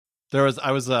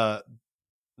I was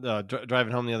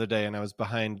driving home the other day, and I was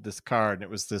behind this car, and it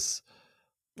was this,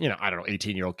 I don't know,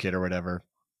 18-year-old kid or whatever,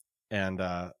 and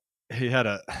he had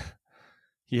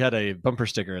a bumper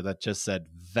sticker that just said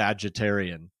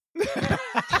 "vegetarian."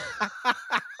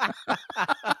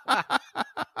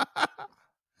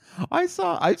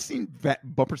 I've seen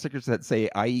bumper stickers that say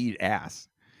 "I eat ass."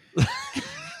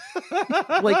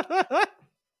 Like,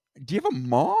 do you have a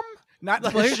mom? Not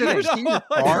Has she ever seen your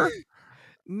car?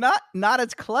 Not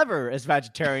as clever as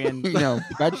vegetarian.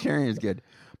 Vegetarian is good.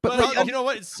 But like, you know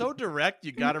what? It's so direct.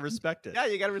 You got to respect it. Yeah,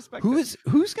 you got to respect it.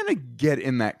 Who's going to get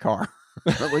in that car?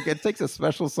 Like, it takes a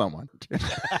special someone.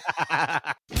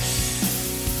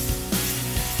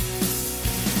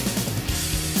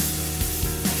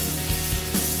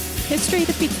 History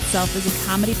Defeats Itself is a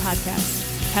comedy podcast.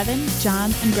 Kevin,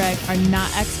 John, and Greg are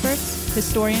not experts,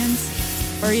 historians,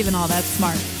 or even all that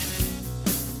smart.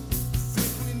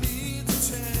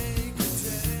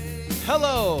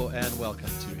 Hello, and welcome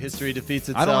to History Defeats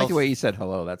Itself. I don't like the way you said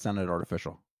hello. That sounded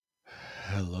artificial.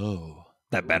 Hello.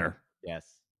 That better. Yes.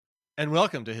 And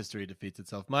welcome to History Defeats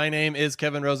Itself. My name is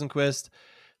Kevin Rosenquist.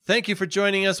 Thank you for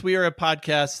joining us. We are a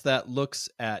podcast that looks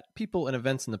at people and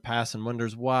events in the past and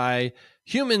wonders why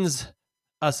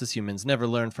us as humans, never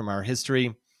learn from our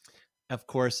history. Of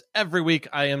course, every week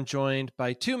I am joined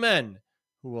by two men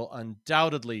who will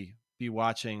undoubtedly be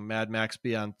watching Mad Max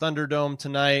Beyond Thunderdome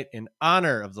tonight in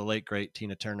honor of the late, great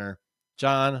Tina Turner,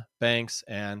 John Banks,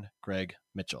 and Greg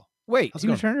Mitchell. Wait,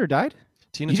 Tina Turner died?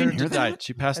 Tina Turner died.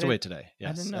 She passed away today.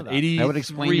 Yes. I didn't know that. 83. That would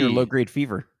explain your low-grade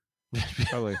fever.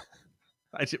 Probably.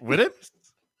 Would it?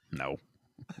 No,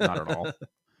 not at all.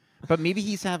 But maybe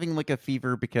he's having like a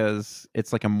fever because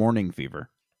it's like a morning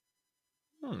fever.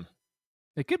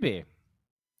 It could be.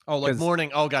 Oh, like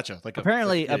morning. Oh, gotcha. Like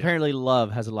apparently,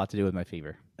 love has a lot to do with my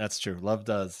fever. That's true. Love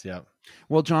does. Yeah.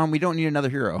 Well, John, we don't need another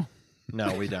hero.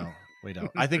 No, we don't. We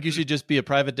don't. I think you should just be a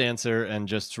private dancer and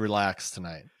just relax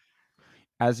tonight.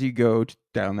 As you go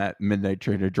down that midnight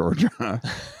train to Georgia.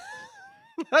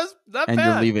 That's not and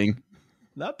bad. You're leaving.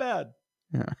 Not bad.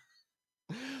 Yeah.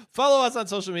 Follow us on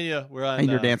social media. We're on. And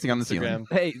you're dancing on the Instagram, ceiling.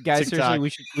 Hey guys, TikTok.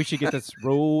 seriously, we should get this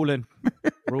rolling.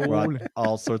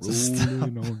 All sorts of stuff.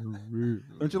 Don't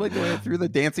you like the way I threw the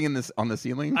dancing on the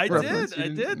ceiling? I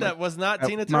did. That was not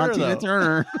Tina Turner. Not Tina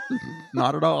Turner.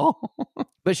 Not at all.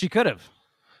 But she could have.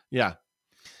 Yeah.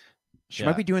 She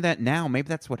might be doing that now. Maybe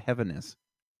that's what heaven is.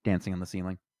 Dancing on the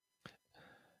ceiling.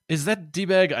 Is that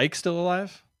D-Bag Ike still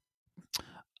alive?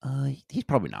 He's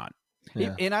probably not.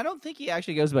 Yeah. And I don't think he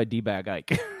actually goes by D-Bag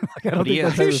Ike. I don't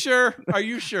think Are you sure? Are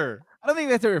you sure? I don't think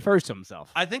that's how he refers to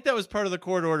himself. I think that was part of the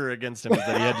court order against him, is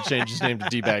that he had to change his name to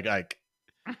D-Bag Ike.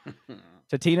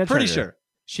 To Tina Turner. Pretty sure.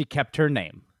 She kept her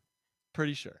name.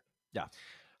 Pretty sure. Yeah.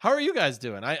 How are you guys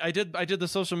doing? I did the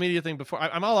social media thing before.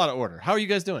 I'm all out of order. How are you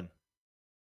guys doing?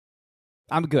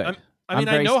 I'm good.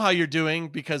 I know how you're doing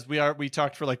because we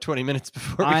talked for like 20 minutes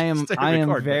before we started I am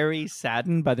recording. very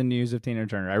saddened by the news of Tina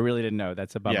Turner. I really didn't know.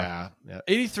 That's a bummer. Yeah.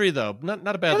 83 though, not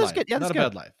a bad life. Good. Yeah, not a good.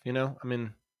 bad life. I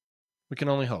mean, we can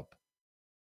only hope.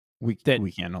 We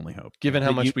can only hope. Given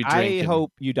how much we drink. I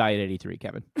hope you die at 83,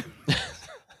 Kevin.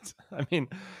 I mean,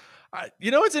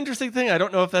 it's an interesting thing. I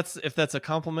don't know if that's a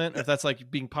compliment, if that's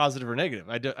like being positive or negative.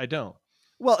 I don't.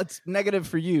 Well, it's negative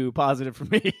for you, positive for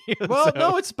me. Well,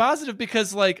 no, it's positive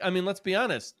because, let's be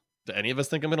honest. Do any of us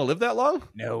think I'm going to live that long?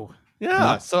 No.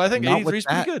 Yeah. So I think 83 is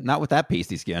pretty good. Not with that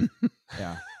pasty skin.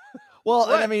 Yeah. Well,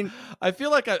 and I mean, I feel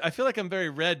like I'm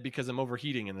very red because I'm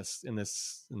overheating in this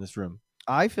room.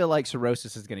 I feel like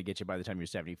cirrhosis is going to get you by the time you're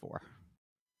 74.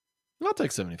 I'll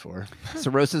take 74.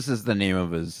 Cirrhosis is the name of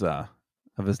his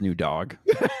new dog.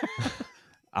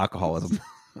 Alcoholism.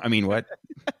 I mean, what?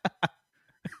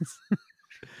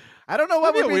 I don't know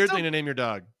what would would be a be weird thing to name your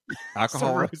dog. Alcohol.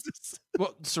 Cirrhosis.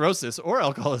 Well, cirrhosis or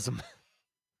alcoholism.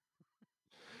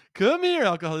 Come here,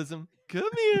 alcoholism. Come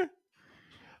here.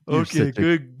 Okay,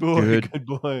 good boy. Good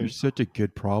boy. You're such a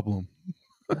good problem.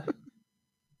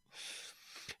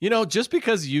 Just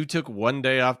because you took one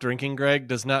day off drinking, Greg,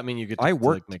 does not mean you get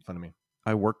to make fun of me.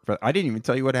 I worked, but I didn't even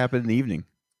tell you what happened in the evening.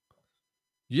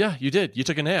 Yeah, you did. You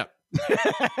took a nap.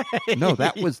 No,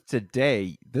 that was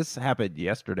today. This happened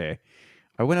yesterday.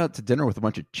 I went out to dinner with a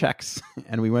bunch of Czechs,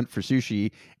 and we went for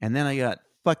sushi, and then I got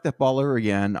fucked up all over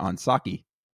again on sake.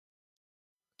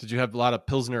 Did you have a lot of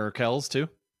Pilsner or Kells, too?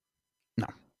 No.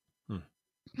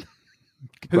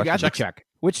 Who got the Czech?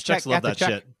 Which Czech love got the that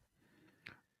Czech?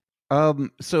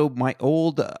 shit. So my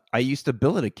I used to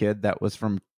billet a kid that was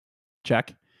from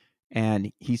Czech,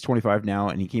 and he's 25 now,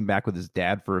 and he came back with his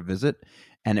dad for a visit,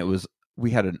 and we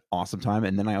had an awesome time.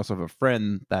 And then I also have a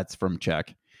friend that's from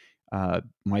Czech,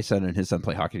 My son and his son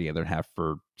play hockey together and have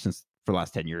for the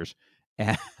last 10 years.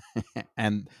 And,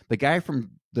 and the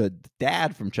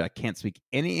dad from Czech can't speak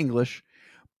any English,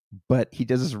 but he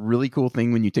does this really cool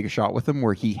thing when you take a shot with him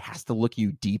where he has to look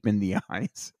you deep in the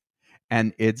eyes.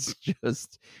 And it's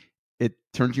just, it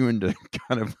turns you into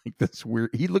kind of like this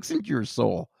weird, he looks into your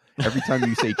soul every time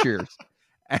you say cheers.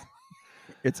 And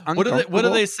it's uncomfortable. What do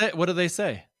they say? What do they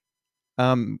say?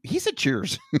 He said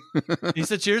cheers. He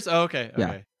said cheers? Oh, okay. Yeah.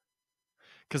 Okay.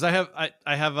 Because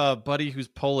I have a buddy who's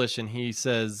Polish and he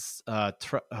says,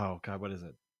 oh God, what is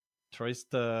it?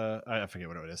 Troista? I forget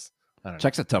what it is. I don't know.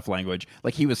 Czech's a tough language.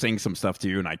 Like he was saying some stuff to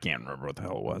you and I can't remember what the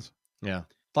hell it was. Yeah.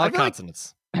 A lot of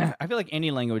consonants. I feel like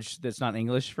any language that's not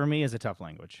English for me is a tough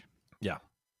language. Yeah.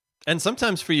 And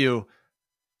sometimes for you,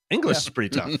 English is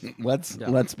pretty tough.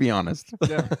 Let's be honest.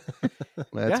 Yeah.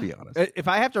 Let's be honest. If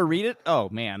I have to read it, oh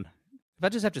man. If I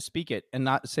just have to speak it and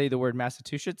not say the word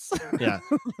Massachusetts. Yeah.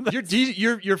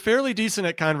 You're fairly decent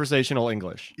at conversational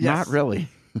English. Yes. Not really.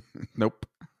 Nope.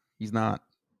 He's not.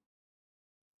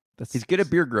 He's good at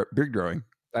beard growing.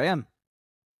 I am.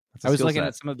 I was looking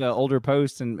at some of the older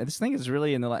posts, and this thing is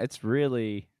really it's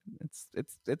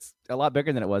a lot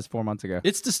bigger than it was 4 months ago.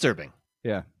 It's disturbing.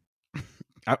 Yeah.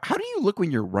 How do you look when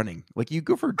you're running? Like you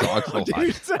go for jogs a lot.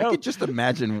 I could just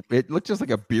imagine it looked just like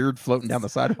a beard floating down the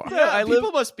sidewalk. Yeah,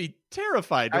 people must be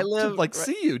terrified to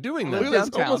see you doing that. Look at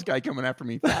this homeless guy coming after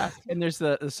me fast. And there's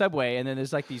the subway, and then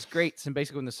there's like these grates, and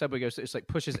basically when the subway goes, it's like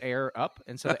pushes air up,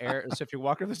 and so the air. So if you're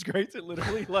walking those grates, it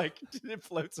literally like it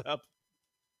floats up.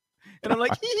 And I'm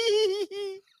like,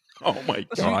 oh my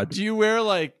God! Do you wear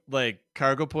like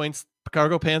cargo pants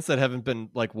that haven't been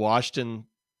like washed in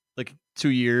like 2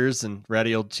 years and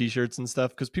ratty old t-shirts and stuff?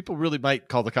 Because people really might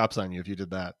call the cops on you if you did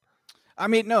that. I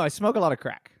mean, no, I smoke a lot of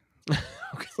crack.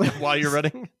 While you're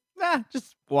running? Nah,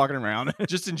 just walking around.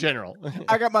 Just in general.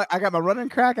 I got my running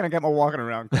crack and I got my walking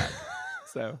around crack.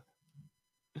 So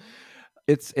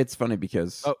it's funny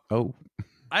because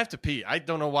I have to pee. I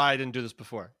don't know why I didn't do this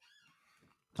before.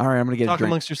 All right, I'm gonna get talk a drink.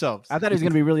 Amongst yourselves. I thought he was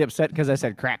gonna be really upset because I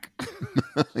said crack.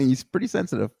 He's pretty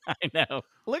sensitive. I know.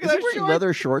 Look at Is that he wearing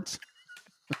leather shorts.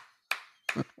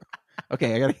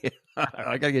 Okay, I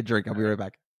gotta get a drink. I'll be right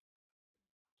back.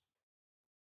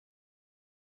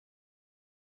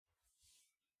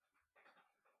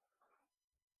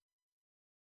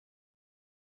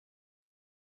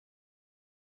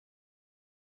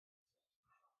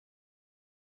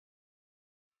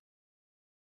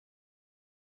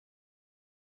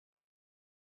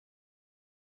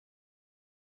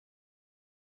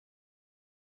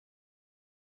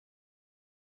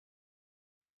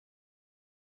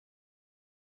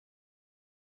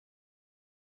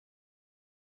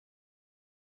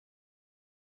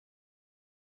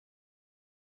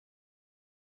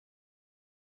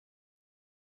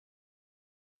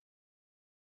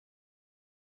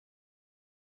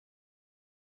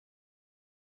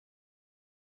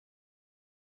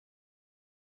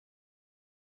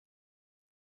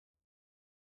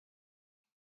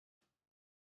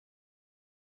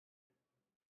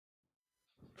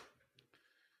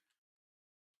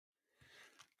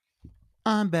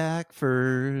 I'm back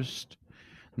first.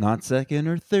 Not second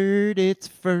or third, it's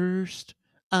first.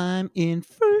 I'm in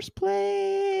first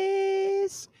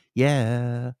place.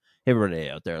 Yeah. Everybody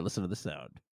out there, listen to the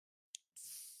sound.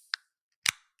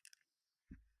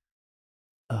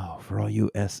 Oh, for all you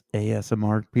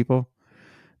ASMR people,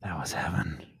 that was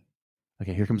heaven.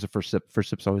 Okay, here comes the first sip.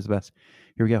 First sip's always the best.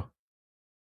 Here we go.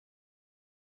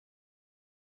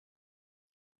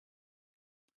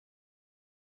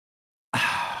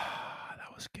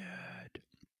 That was good.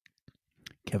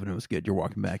 Kevin, it was good. You're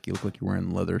walking back. You look like you're wearing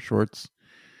leather shorts.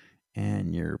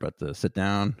 And you're about to sit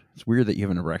down. It's weird that you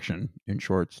have an erection in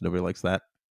shorts. Nobody likes that.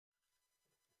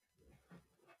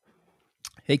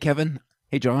 Hey, Kevin.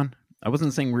 Hey, John. I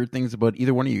wasn't saying weird things about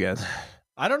either one of you guys.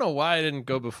 I don't know why I didn't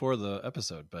go before the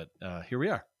episode, but here we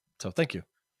are. So thank you.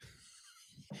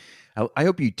 I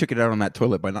hope you took it out on that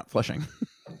toilet by not flushing.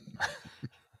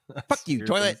 Fuck you,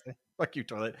 toilet. Fuck you,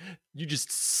 toilet. You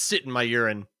just sit in my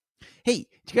urine. Hey,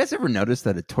 do you guys ever notice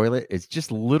that a toilet is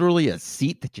just literally a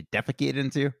seat that you defecate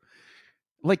into?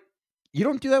 Like, you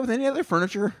don't do that with any other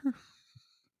furniture?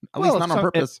 At least not on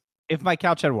purpose. If my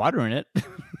couch had water in it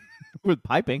with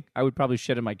piping, I would probably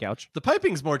shit in my couch. The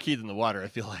piping's more key than the water, I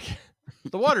feel like.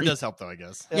 The water does help, though, I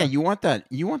guess. Yeah, you want that.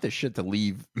 You want the shit to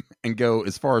leave and go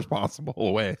as far as possible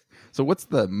away. So what's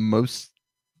the most,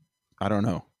 I don't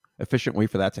know, efficient way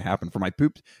for that to happen? For my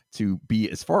poop to be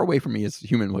as far away from me as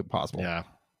humanly possible. Yeah.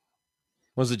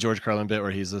 What was the George Carlin bit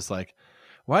where he's just like,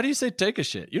 why do you say take a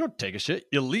shit? You don't take a shit.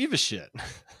 You leave a shit.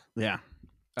 Yeah.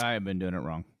 I have been doing it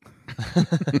wrong.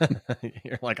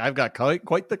 You're like, I've got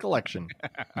quite the collection.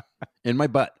 In my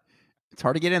butt. It's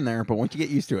hard to get in there, but once you get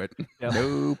used to it, Yep.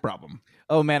 no problem.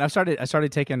 Oh man, I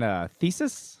started taking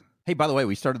thesis. Hey, by the way,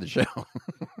 we started the show.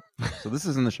 So this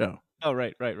isn't the show. Oh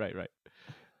right.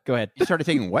 Go ahead. You started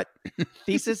taking what?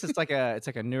 Thesis. It's like a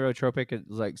neurotropic. It's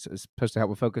like it's supposed to help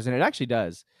with focus, and it actually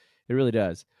does. It really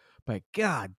does. But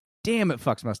god damn, it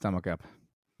fucks my stomach up.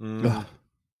 Ugh.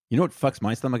 You know what fucks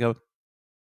my stomach up?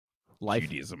 Life.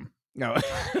 Judaism. No,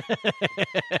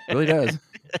 It really does.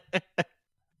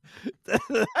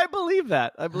 I believe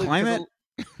that. I believe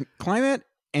Climate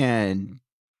and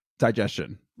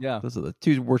digestion. Yeah, Those are the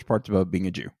two worst parts about being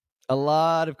a Jew. a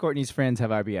lot of Courtney's friends have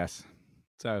IBS.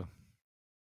 So,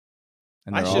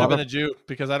 and I they're should all- have been a Jew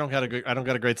because I don't got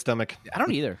a great stomach. I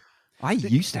don't either. I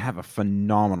used to have a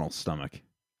phenomenal stomach.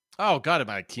 Oh god, in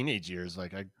my teenage years,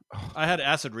 like I had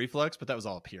acid reflux, but that was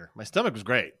all up here. My stomach was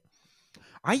great.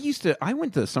 I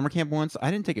went to summer camp once.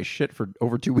 I didn't take a shit for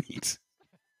over 2 weeks.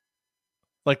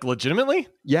 Like legitimately?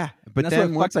 Yeah, but That's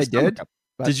then what once fucked I the stomach did, up.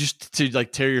 But- Did you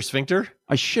like tear your sphincter?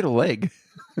 I shit a leg.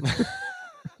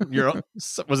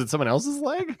 Was it someone else's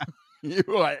leg? It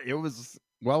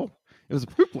was a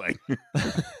poop leg.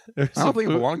 I don't think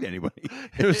it belonged to anybody.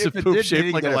 It was a If it poop did, they shaped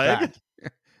didn't like get a it leg? back.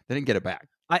 They didn't get it back.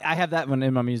 I have that one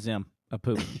in my museum. A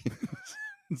poop.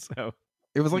 So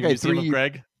It was like Your I museum of 3D.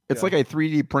 Greg. It's Yeah. like I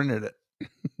 3D printed it.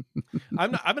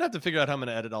 I'm gonna have to figure out how I'm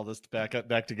gonna edit all this back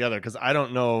together because I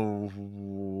don't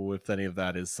know if any of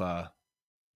that is. I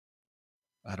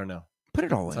don't know. Put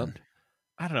it all Sound- in.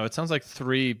 I don't know. It sounds like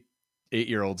 3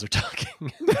 8-year-olds are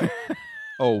talking.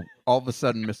 Oh, all of a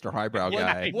sudden, Mr. Highbrow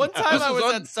guy. One time This I is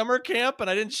was at summer camp and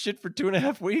I didn't shit for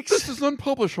 2.5 weeks. This is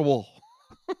unpublishable.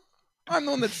 I'm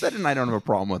the one that said it, and I don't have a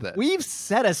problem with it. we've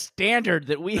set a standard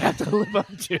that we have to live up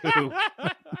to.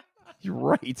 You're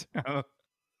right.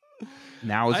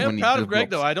 Now is I when am he proud of Greg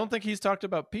develops- though. I don't think he's talked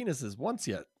about penises once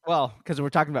yet. Well, because we're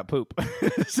talking about poop.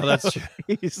 So that's true.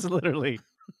 He's literally.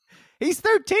 He's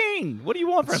 13. What do you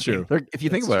want from That's me? true. If you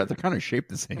think about it, they're kind of shaped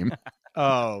the same.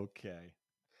 Okay.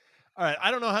 All right.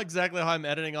 I don't know exactly how I'm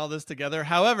editing all this together.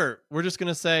 However, we're just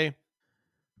gonna say,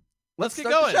 let's get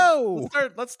start the going. show.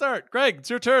 Let's start. Greg, it's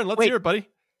your turn. Let's Wait. hear it, buddy.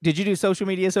 Did you do social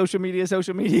media?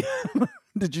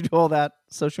 Did you do all that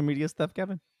social media stuff,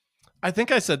 Kevin? I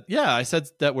think I said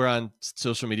that we're on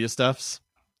social media stuffs.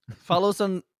 Follow us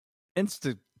on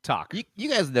Insta Talk. You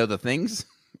guys know the things.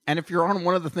 And if you're on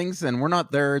one of the things and we're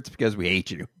not there, it's because we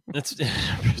hate you. It's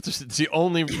the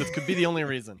only. It could be the only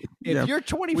reason. If Yeah. you're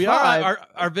 25, We are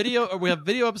our video. We have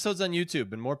video episodes on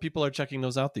YouTube, and more people are checking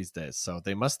those out these days. So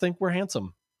they must think we're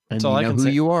handsome. And That's all you I know can who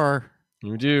say. you are.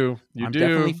 You do. You I'm do.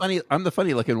 definitely funny. I'm the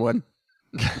funny looking one.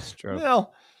 That's true.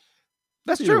 Well,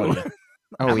 That's either true. way.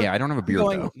 Oh, yeah. I don't have a beard,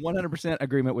 Going though. 100%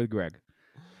 agreement with Greg.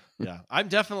 Yeah, I'm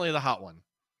definitely the hot one.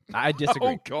 I disagree.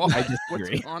 Oh, God. I What's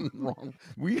disagree. gone wrong?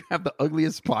 We have the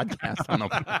ugliest podcast on the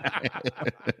planet.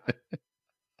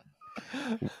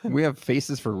 We have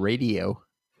faces for radio.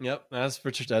 Yep, that's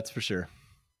for sure.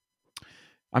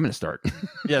 I'm going to start.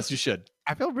 Yes, you should.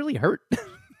 I feel really hurt.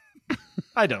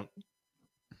 I don't.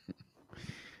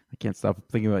 I can't stop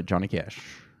thinking about Johnny Cash.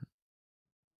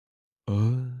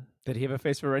 Did he have a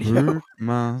face for radio? Hurt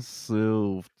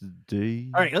myself today.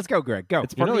 All right, let's go, Greg. Go.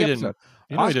 It's You part know of he the didn't. episode.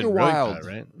 You know he Oscar didn't write Wilde. that,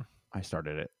 right? I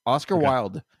started it. Oscar Okay.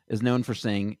 Wilde is known for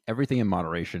saying everything in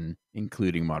moderation,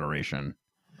 including moderation.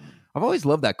 I've always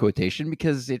loved that quotation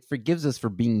because it forgives us for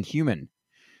being human.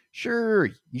 Sure,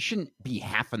 you shouldn't be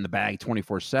half in the bag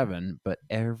 24/7, but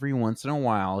every once in a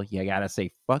while, you gotta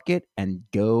say fuck it and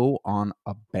go on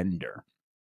a bender.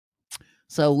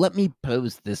 So let me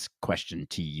pose this question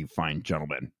to you, fine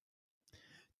gentlemen.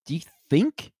 Do you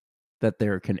think that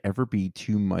there can ever be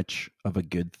too much of a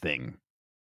good thing?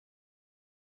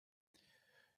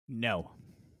 No.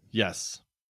 Yes.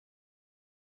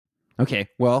 Okay,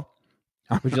 well,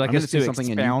 Would you like I'm us gonna to say something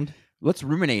and you- expound? Let's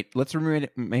ruminate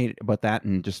about that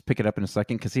and just pick it up in a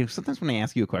second. Because sometimes when I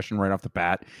ask you a question right off the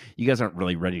bat, you guys aren't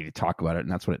really ready to talk about it, and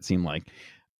that's what it seemed like.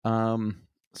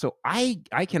 So I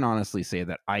can honestly say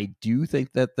that I do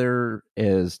think that there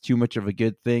is too much of a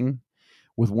good thing,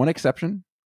 with one exception,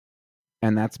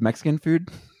 and that's Mexican food,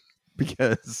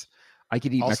 because I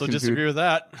could eat Also Mexican disagree food with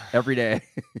that. every day.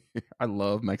 I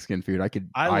love Mexican food.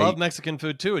 I love Mexican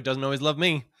food too. It doesn't always love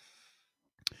me.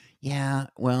 Yeah,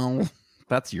 well,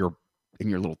 that's your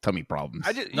little tummy problems.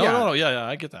 No. Yeah,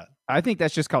 I get that. I think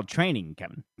that's just called training,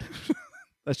 Kevin.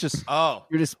 That's just Oh,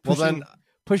 you're just well pushing, then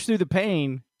push through the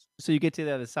pain so you get to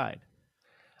the other side.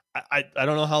 I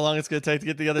don't know how long it's going to take to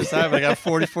get to the other side, but I got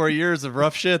 44 years of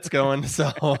rough shits going.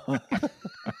 So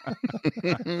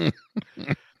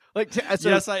Like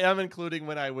yes, I am including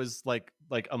when I was like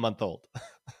a month old.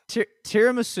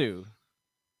 Tiramisu.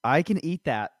 I can eat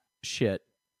that shit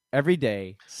every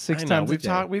day, 6 times a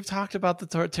day. We've talked about the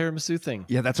tiramisu thing.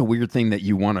 Yeah, that's a weird thing that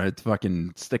you want to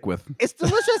fucking stick with. It's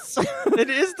delicious. It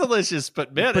is delicious,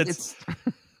 but man, But it's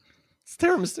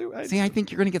tiramisu. I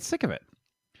think you're going to get sick of it.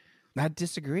 I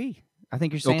disagree. I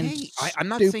think you're saying Okay, I'm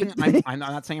not stupid saying things. I'm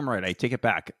not saying I'm right. I take it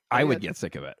back. I would get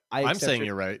sick of it. I I'm accept saying it.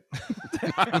 you're right.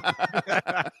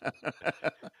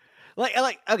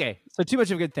 like okay, so too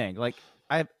much of a good thing. Like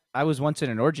I was once in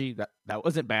an orgy that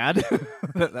wasn't bad.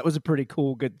 That was a pretty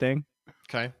cool good thing.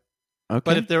 Okay.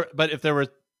 Okay. But if there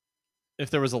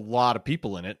was a lot of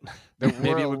people in it,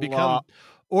 maybe it would become lot.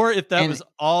 or if that And- was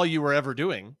all you were ever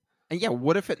doing. And yeah,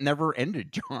 what if it never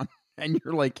ended, John? And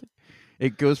you're like,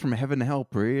 it goes from heaven to hell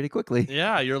pretty quickly.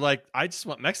 Yeah, you're like, I just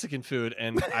want Mexican food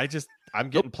and I'm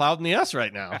getting plowed in the ass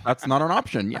right now. That's not an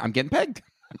option. Yeah, I'm getting pegged.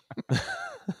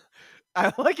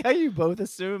 I like how you both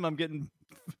assume I'm getting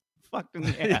fucked in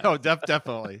the ass. No,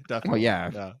 definitely. Well,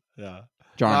 yeah. Yeah.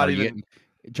 John, Not are you even-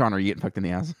 getting fucked in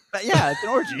the ass? Yeah, it's an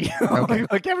orgy. Okay.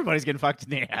 Like everybody's getting fucked in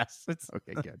the ass. It's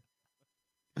Okay, good.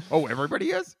 Oh,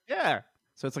 everybody is? yeah.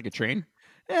 So it's like a train?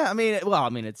 Yeah, I mean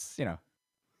it's,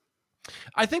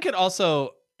 I think it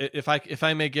also, if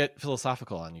I may get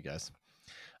philosophical on you guys,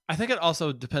 I think it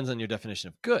also depends on your definition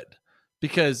of good,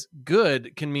 because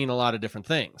good can mean a lot of different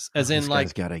things. As in, This like,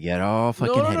 guy's gotta get all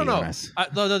fucking no, heady no, no, on no. us.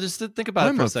 No, just think about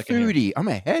I'm it for a a second. Here. foodie. I'm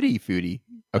a heady foodie.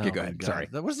 Okay, Oh go my ahead. God. Sorry.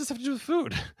 What does this have to do with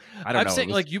food? I don't I'm know. saying,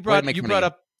 It was like, you way to brought make you money.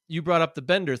 brought up the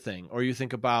bender thing, or you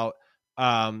think about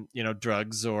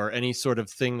drugs or any sort of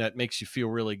thing that makes you feel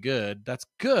really good. That's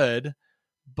good,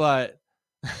 but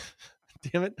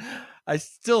damn it, I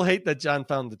still hate that John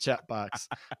found the chat box.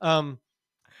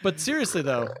 But seriously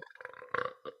though,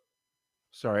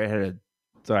 Sorry, I had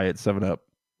 7-Up.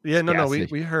 yeah, no, Gassy.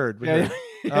 we heard. We Yeah, heard.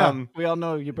 yeah. We all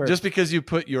know you burped. Just because you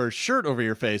put your shirt over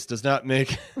your face does not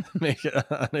make it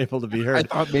unable to be I heard.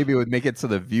 thought maybe it would make it so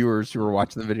the viewers who were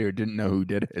watching the video didn't know who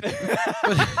did it.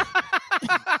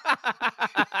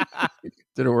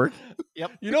 Did it work? You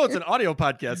know, it's an audio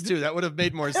podcast too. That would have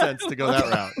made more sense to go that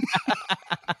route.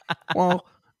 Well,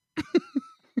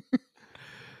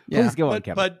 yeah. Please go on,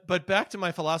 Kevin. But back to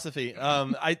my philosophy.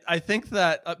 I think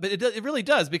that, but it really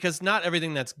does, because not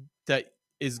everything that's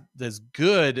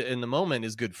good in the moment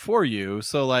is good for you.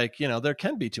 So, like, there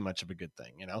can be too much of a good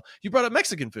thing. You brought up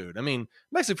Mexican food. I mean,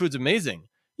 Mexican food's amazing.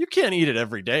 You can't eat it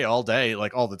every day, all day,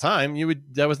 like all the time.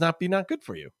 That would not be good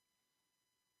for you.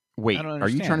 Wait, I don't are you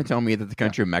understand. trying to tell me that the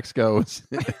country of Mexico is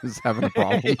having a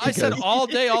problem? I said Because- all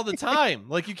day, all the time.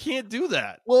 Like, you can't do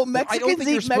that. well, I don't think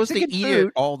you're supposed to eat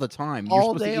it all the time. You're all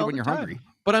supposed to day, eat it all when the you're time. hungry.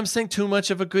 But I'm saying too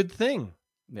much of a good thing.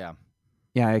 Yeah.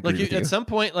 Yeah, I agree Like, with you. at some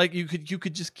point, like, you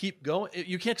could just keep going.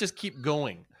 You can't just keep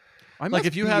going. I like, must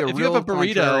if you be have a real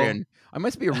burrito- contrarian. I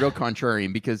must be a real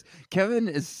contrarian because Kevin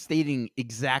is stating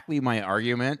exactly my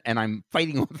argument, and I'm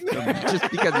fighting with him just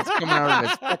because it's coming out of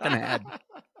his fucking head.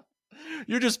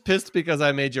 You're just pissed because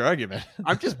I made your argument.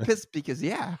 I'm just pissed because,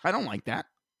 I don't like that.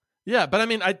 Yeah, but I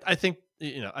mean, I think,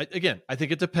 I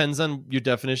think it depends on your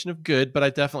definition of good, but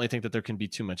I definitely think that there can be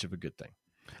too much of a good thing.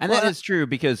 And that is true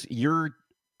because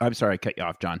I'm sorry, I cut you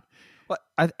off, John. But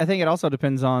I think it also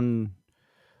depends on,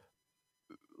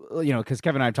 because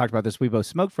Kevin and I have talked about this. We both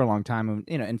smoked for a long time,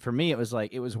 and and for me, it was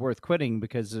like it was worth quitting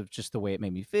because of just the way it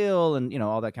made me feel, and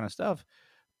all that kind of stuff.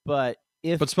 But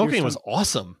Smoking was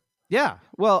awesome. yeah,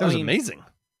 well, It was amazing.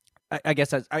 I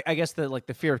guess I guess the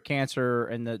fear of cancer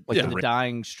and the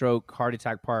dying, stroke, heart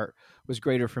attack part was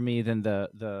greater for me than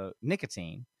the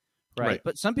nicotine, right?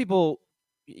 But some people,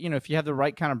 if you have the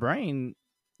right kind of brain,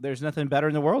 there's nothing better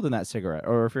in the world than that cigarette.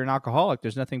 Or if you're an alcoholic,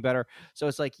 there's nothing better. So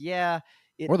it's like,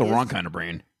 Or the wrong kind of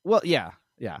brain. Well, yeah,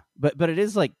 but it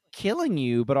is like killing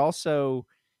you. But also,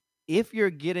 if you're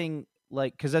getting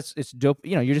because it's dope.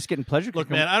 You're just getting pleasure. Look,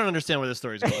 man, I don't understand where this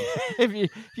story's going. if you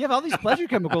have all these pleasure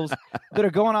chemicals that are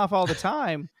going off all the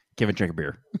time, Kevin, drink a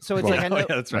beer. so it's like I know, yeah,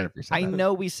 that's right. I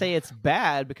know we say it's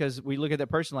bad because we look at that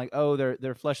person like, oh,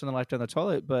 they're flushing the life down the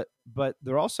toilet, but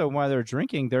they're also, while they're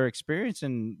drinking, they're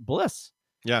experiencing bliss.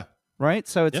 Yeah. Right.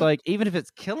 So it's Yeah. like, even if it's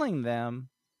killing them,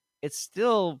 it's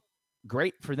still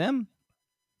great for them.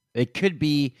 It could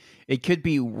be.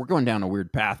 We're going down a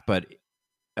weird path, but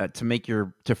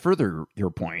to further your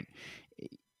point,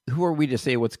 who are we to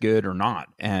say what's good or not?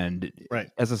 And Right.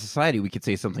 as a society, we could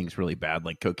say something's really bad,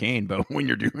 like cocaine. But when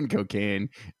you're doing cocaine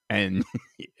and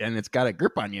it's got a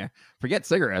grip on you, forget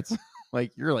cigarettes.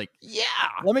 Like, you're like, yeah.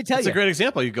 Let me tell It's you. a great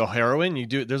example. You go heroin,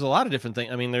 there's a lot of different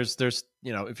things. I mean, there's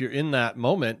if you're in that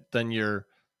moment, then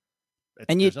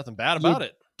there's nothing bad about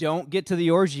it. Don't get to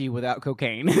the orgy without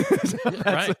cocaine.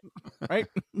 Right. Right.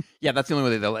 Yeah, that's the only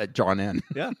way they'll let John in.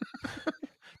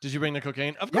 Did you bring the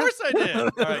cocaine? Of course I did. All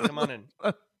right, come on in.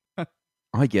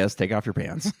 I guess take off your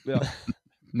pants. Yeah.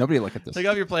 Nobody look at this. Take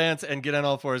off your pants and get on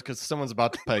all fours because someone's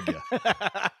about to peg you.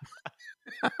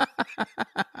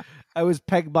 I was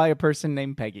pegged by a person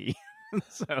named Peggy.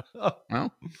 So,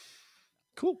 Well,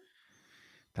 cool.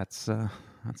 that's a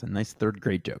nice third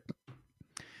grade joke.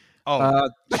 Oh,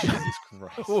 Jesus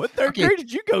Christ. what third grade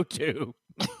did you go to?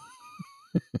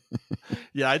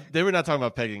 Yeah, they were not talking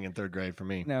about pegging in third grade for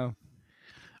me. No.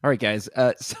 All right, guys.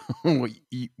 So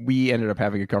we ended up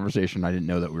having a conversation. I didn't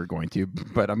know that we were going to,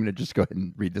 but I'm going to just go ahead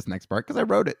and read this next part because I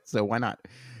wrote it. So why not?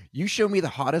 You show me the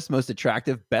hottest, most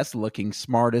attractive, best looking,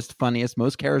 smartest, funniest,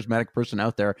 most charismatic person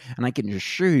out there, and I can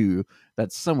assure you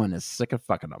that someone is sick of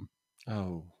fucking them.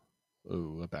 Oh,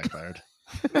 that backfired.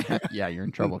 Yeah, you're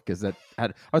in trouble because I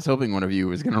was hoping one of you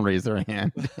was going to raise their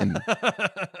hand. And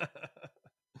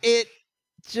it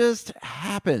just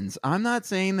happens. I'm not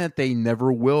saying that they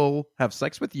never will have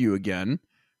sex with you again,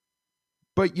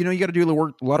 but you got to do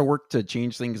a lot of work to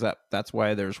change things up. That's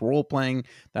why there's role playing.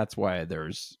 That's why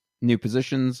there's new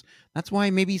positions. That's why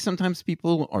maybe sometimes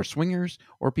people are swingers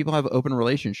or people have open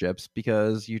relationships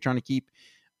because you're trying to keep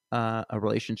a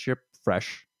relationship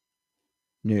fresh,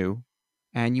 new,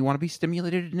 and you want to be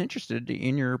stimulated and interested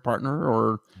in your partner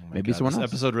or maybe someone else.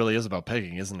 This episode really is about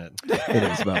pegging, isn't it? It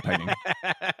is about pegging.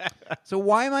 So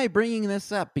why am I bringing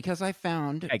this up? Because I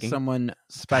found someone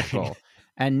special.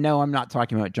 And no, I'm not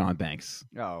talking about John Banks.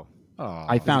 Oh.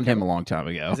 I found him a long time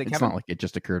ago. It's not like it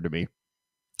just occurred to me.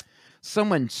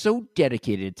 Someone so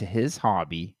dedicated to his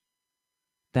hobby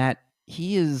that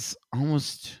he is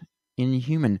almost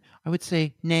inhuman. I would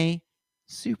say, nay,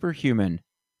 superhuman.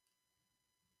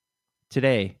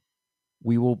 Today,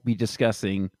 we will be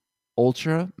discussing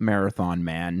Ultramarathon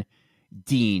Man,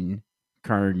 Dean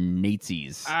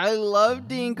Karnazes. I love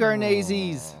Dean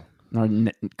Karnazes.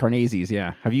 Karnazes,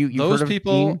 yeah. Have you Those heard of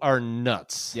people Dean? are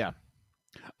nuts. Yeah.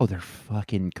 Oh, they're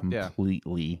fucking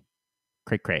completely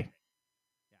cray-cray.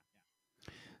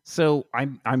 So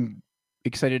I'm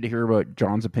excited to hear about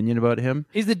John's opinion about him.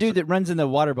 He's the dude that runs in the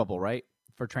water bubble, right?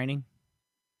 For training?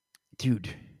 Dude,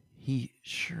 he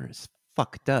sure as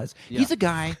fuck does. Yeah. He's a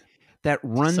guy that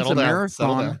runs a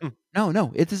marathon.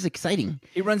 No, it is exciting.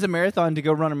 He runs a marathon to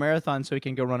go run a marathon so he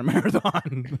can go run a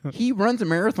marathon. He runs a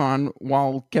marathon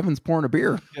while Kevin's pouring a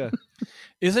beer. Yeah.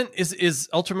 Is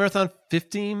Ultramarathon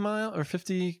 50 mile or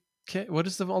 50K? What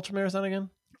is the Ultramarathon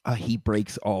again? He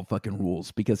breaks all fucking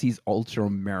rules because he's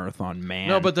Ultramarathon Man.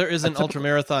 No, but there is an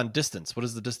Ultramarathon distance. What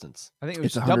is the distance? I think it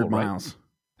was it's 100 double, miles. Right?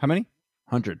 How many?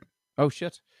 100. Oh,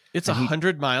 shit. It's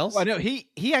 100 miles? Well, no,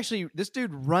 he actually, this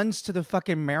dude runs to the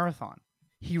fucking marathon.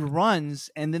 He runs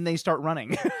and then they start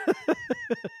running.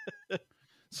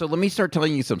 So let me start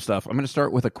telling you some stuff. I'm going to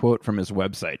start with a quote from his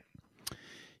website.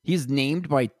 He's named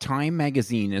by Time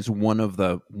magazine as one of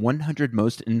the 100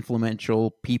 most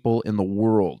influential people in the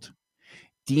world.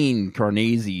 Dean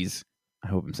Karnazes, I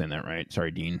hope I'm saying that right. Sorry,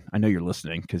 Dean. I know you're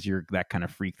listening because you're that kind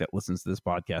of freak that listens to this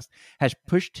podcast. Has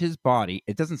pushed his body.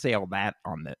 It doesn't say all that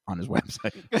on his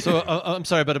website. So I'm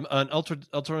sorry, but an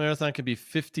ultramarathon can be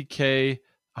 50K,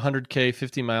 100K,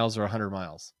 50 miles, or 100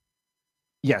 miles.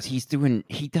 Yes, he's doing.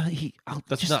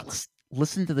 That's nuts.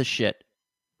 Listen to the shit,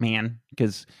 man,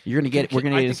 because you're gonna get. We're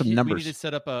gonna get some numbers. We need to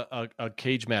set up a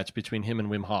cage match between him and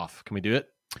Wim Hof. Can we do it?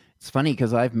 It's funny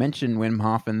because I've mentioned Wim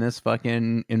Hof in this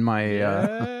fucking in my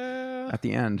at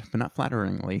the end, but not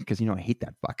flatteringly because I hate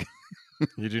that fuck.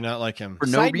 You do not like him for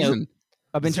no reason.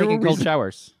 I've been taking cold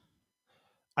showers.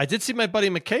 I did see my buddy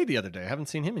McKay the other day. I haven't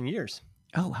seen him in years.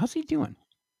 Oh, how's he doing?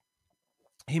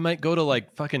 He might go to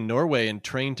like fucking Norway and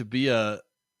train to be a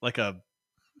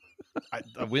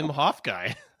Wim Hof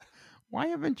guy. Why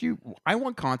haven't you? I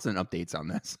want constant updates on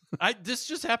this. This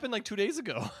just happened like 2 days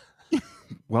ago.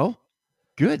 Well,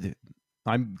 good.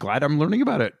 I'm glad I'm learning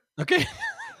about it. Okay.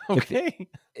 Okay.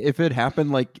 If it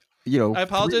happened like, I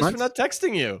apologize for not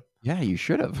texting you. Yeah, you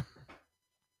should have.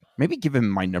 Maybe give him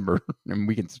my number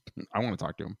and I want to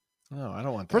talk to him. No, I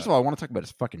don't want that. First of all, I want to talk about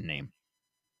his fucking name.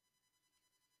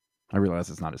 I realize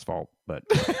it's not his fault, but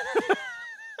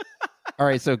all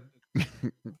right. So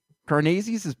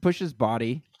Karnazes has pushed his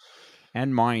body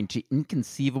and mind to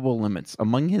inconceivable limits.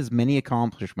 Among his many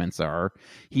accomplishments are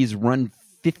he's run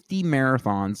 50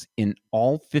 marathons in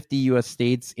all 50 U.S.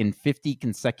 states in 50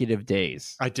 consecutive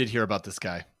days. I did hear about this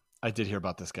guy.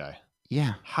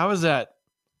 Yeah. How is that?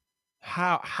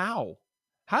 How?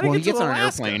 How did he get gets to on an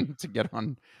Alaska? airplane to get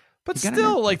on? But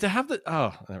still, like to have the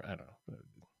I don't know.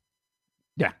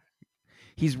 Yeah.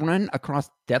 He's run across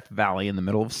Death Valley in the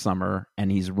middle of summer,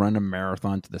 and he's run a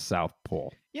marathon to the South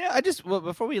Pole. Yeah,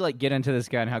 before we get into this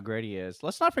guy and how great he is,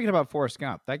 let's not forget about Forrest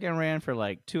Gump. That guy ran for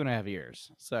 2.5 years,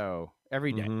 so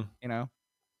every day,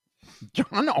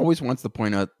 John always wants to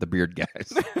point out the beard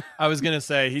guys. I was gonna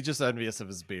say he's just envious of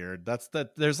his beard. That's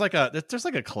that. There's like a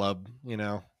club,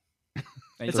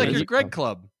 It's like your Greg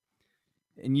club,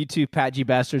 and you two patchy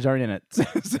bastards aren't in it. So.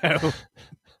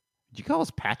 Did you call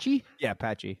us patchy? Yeah,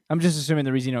 patchy. I'm just assuming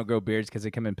the reason you don't grow beards because they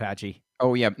come in patchy.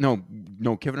 Oh yeah, no.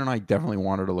 Kevin and I definitely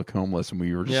wanted to look homeless, and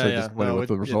we were just disappointed with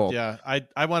the result.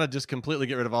 I want to just completely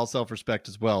get rid of all self-respect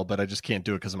as well, but I just can't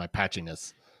do it because of my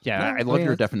patchiness. Yeah, I love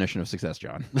your definition of success,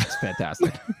 John. It's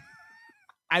fantastic.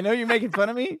 I know you're making fun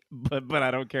of me, but I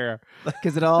don't care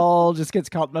because it all just gets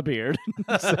caught in my beard.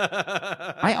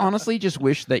 I honestly just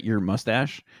wish that your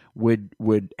mustache would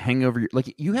hang over your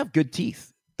you have good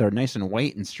teeth. They're nice and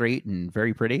white and straight and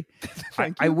very pretty.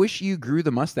 I wish you grew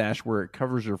the mustache where it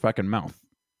covers your fucking mouth.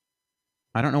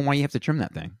 I don't know why you have to trim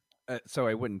that thing. So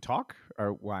I wouldn't talk,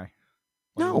 or why?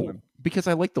 No, because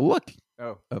I like the look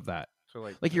of that. So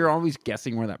you're always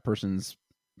guessing where that person's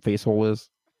face hole is.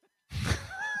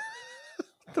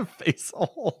 The face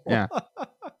hole. Yeah.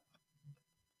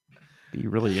 Be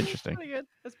really interesting.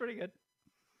 That's pretty good.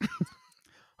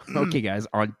 Okay, guys.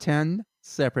 On 10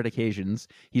 separate occasions,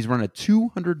 he's run a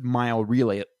 200-mile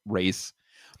relay race,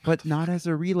 but not as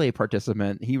a relay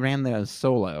participant. He ran that as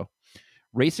solo,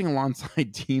 racing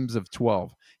alongside teams of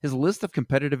 12. His list of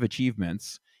competitive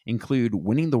achievements include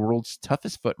winning the world's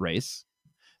toughest foot race,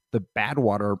 the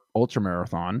Badwater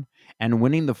Ultramarathon, and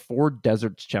winning the 4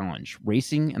 Deserts Challenge,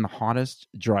 racing in the hottest,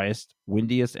 driest,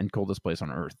 windiest, and coldest place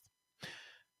on Earth.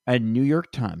 A New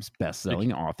York Times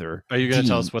best-selling author. Are you going to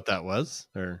tell us what that was?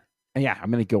 Or yeah,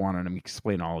 I'm going to go on and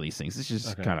explain all of these things. It's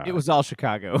just kind of. It was all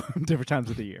Chicago, different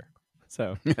times of the year.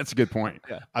 So that's a good point.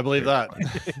 Yeah, I believe that.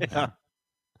 Yeah.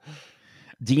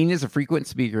 Dean is a frequent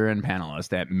speaker and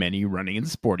panelist at many running and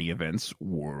sporting events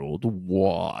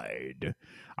worldwide.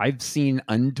 I've seen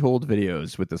untold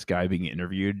videos with this guy being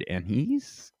interviewed, and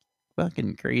he's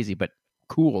fucking crazy, but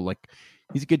cool.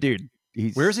 He's a good dude.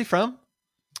 Where is he from?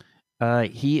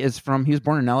 He was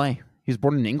born in LA. He was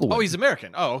born in Inglewood. Oh, he's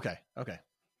American. Oh, okay.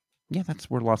 Yeah, that's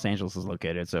where Los Angeles is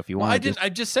located. So if you want, I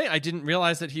just say I didn't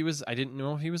realize that he was. I didn't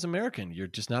know he was American. You're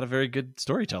just not a very good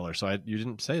storyteller, so you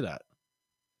didn't say that.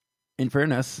 In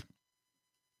fairness,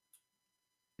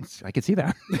 I could see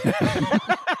that.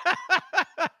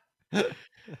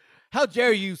 How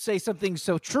dare you say something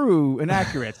so true and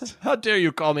accurate? How dare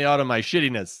you call me out on my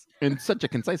shittiness in such a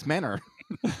concise manner?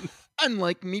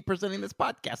 Unlike me presenting this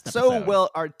podcast episode. So well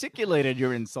articulated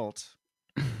your insult.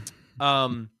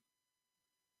 I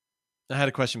had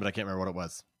a question, but I can't remember what it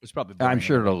was. It's probably. I'm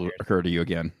sure it'll occur to you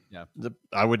again. Yeah,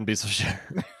 I wouldn't be so sure.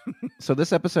 So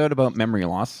this episode about memory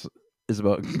loss is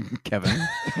about Kevin,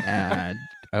 and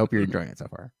I hope you're enjoying it so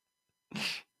far.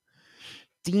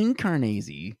 Dean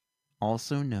Karnazes,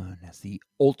 also known as the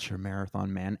Ultramarathon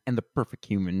Man and the Perfect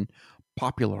Human,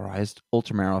 popularized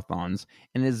ultramarathons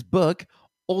in his book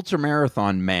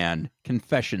Ultramarathon Man: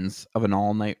 Confessions of an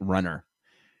All-Night Runner.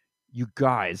 You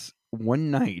guys, one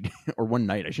night,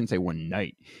 I shouldn't say one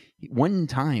night, one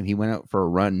time he went out for a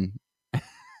run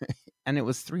and it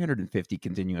was 350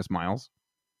 continuous miles.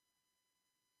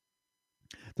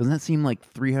 Doesn't that seem like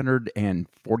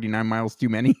 349 miles too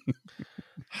many?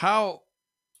 How,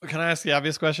 can I ask the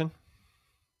obvious question?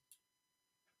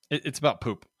 It's about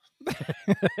poop.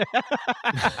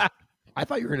 I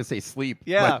thought you were going to say sleep.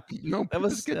 Yeah. No, that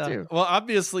was good too. Well,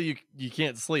 obviously you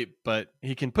can't sleep, but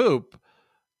he can poop.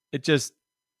 It just,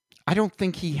 I don't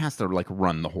think he has to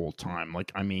run the whole time.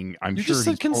 I'm you sure just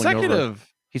said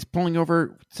consecutive. He's pulling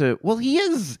over to, well, he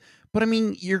is, but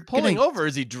you're pulling over.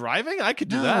 Is he driving? I could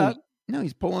do that. No,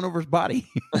 he's pulling over his body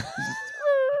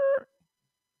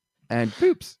and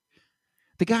poops.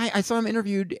 The guy, I saw him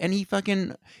interviewed, and he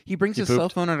brings his cell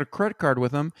phone and a credit card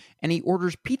with him, and he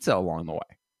orders pizza along the way.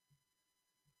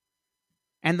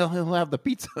 And he'll have the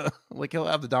pizza, he'll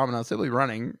have the Domino's, he'll be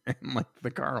running, and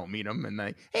the car will meet him,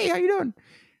 and hey, how you doing?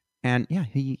 And yeah,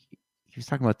 he was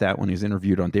talking about that when he was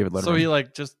interviewed on David Letterman. So he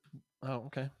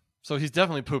okay. So he's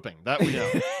definitely pooping. That we know.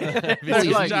 If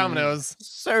he's Domino's.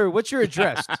 Sir, what's your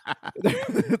address?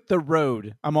 The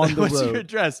road. I'm on the road. What's your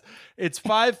address? It's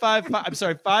 555. I'm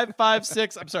sorry,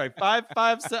 556. I'm sorry,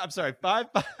 556. I'm sorry,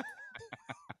 55.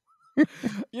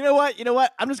 You know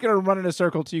what? I'm just gonna run in a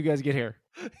circle till you guys get here.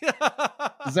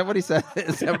 Is that what he said?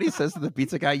 Is that what he says to the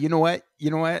pizza guy? You know what?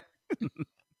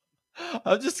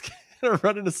 I'm just gonna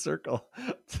run in a circle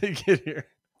to get here.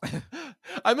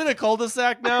 I'm in a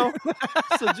cul-de-sac now,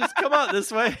 so just come out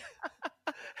this way,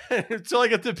 until I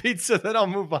get the pizza, then I'll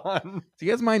move on. Do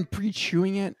you guys mind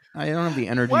pre-chewing it? I don't have the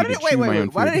energy Why to did, chew my own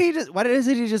Why food.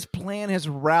 doesn't he just plan his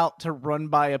route to run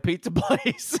by a pizza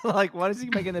place? Like, why is he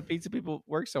making the pizza people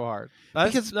work so hard?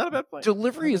 Because not a bad point.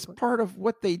 Delivery is part of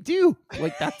what they do.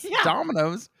 Like, that's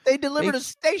Domino's. They deliver to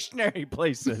stationary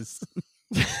places.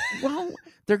 Well,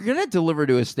 they're gonna deliver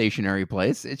to a stationary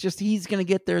place. It's just he's gonna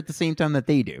get there at the same time that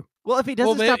they do. Well, if he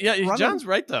doesn't stop running, John's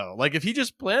right though. Like if he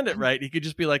just planned it right, he could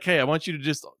just be like, "Hey, I want you to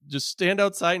just stand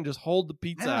outside and just hold the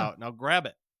pizza out, and I'll grab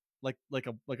it, like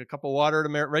a cup of water at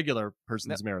a regular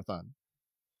person's marathon."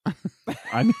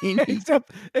 I mean,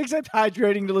 except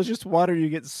hydrating delicious water, you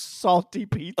get salty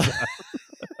pizza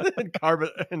and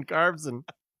carbs and.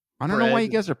 I don't know why you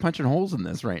guys are punching holes in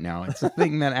this right now. It's a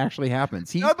thing that actually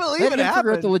happens. I believe it happened.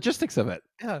 Figure out the logistics of it.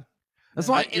 Yeah.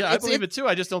 I believe it too.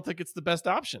 I just don't think it's the best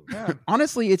option. Yeah.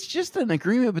 Honestly, it's just an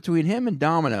agreement between him and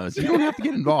Domino's. You don't have to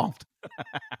get involved.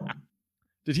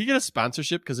 Did he get a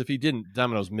sponsorship? Because if he didn't,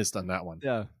 Domino's missed on that one.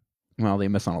 Yeah. Well, they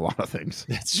miss on a lot of things.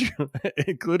 That's true,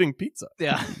 including pizza.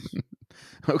 Yeah.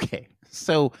 Okay.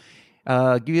 So,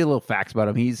 give you a little facts about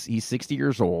him. He's 60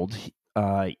 years old.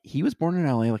 He was born in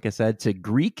LA, like I said, to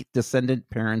Greek descendant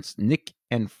parents Nick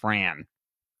and Fran.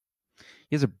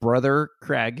 He has a brother,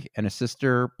 Craig, and a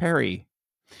sister, Perry.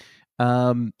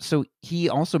 So he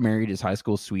also married his high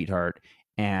school sweetheart.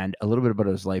 And a little bit about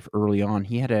his life early on,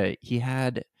 he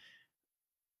had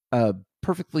a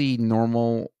perfectly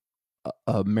normal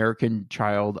American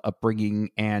child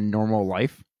upbringing and normal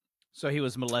life. So he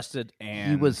was molested,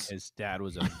 and his dad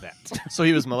was a vet. So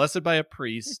he was molested by a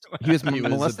priest. He was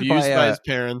molested abused by his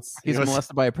parents. He was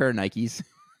molested by a pair of Nikes.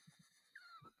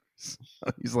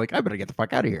 He's like, I better get the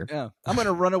fuck out of here. Yeah, I'm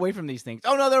gonna run away from these things.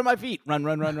 Oh no, they're on my feet. Run.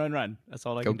 That's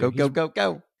all I can do.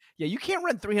 Go. Yeah, you can't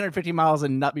run 350 miles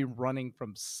and not be running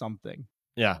from something.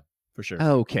 Yeah, for sure.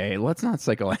 Okay, let's not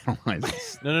psychoanalyze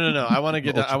this. No. I want to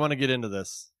get into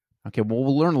this. Okay, well,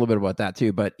 we'll learn a little bit about that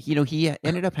too. But he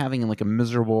ended up having like a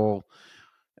miserable.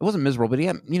 It wasn't miserable, but he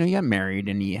got married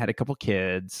and he had a couple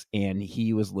kids and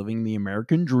he was living the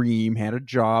American dream. Had a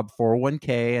job,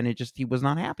 401k, and he was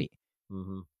not happy.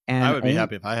 Mm-hmm. And I would be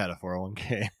happy if I had a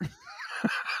 401k.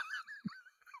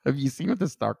 Have you seen what the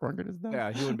stock market has done?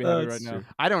 Yeah, he would be happy right now.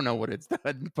 I don't know what it's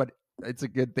done, but it's a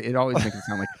good thing. It always makes it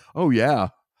sound like, oh yeah,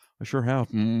 I sure have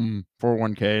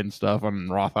 401k and stuff on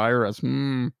Roth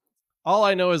IRS. All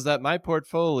I know is that my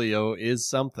portfolio is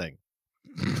something.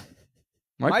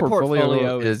 My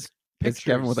portfolio is pictures.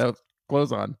 Kevin without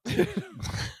clothes on.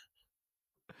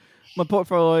 My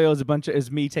portfolio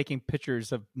is me taking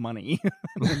pictures of money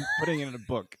and putting it in a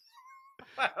book.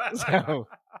 So,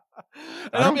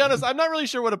 and I'll be honest, I'm not really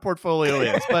sure what a portfolio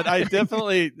is, but I have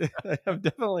definitely.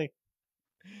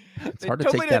 It's hard they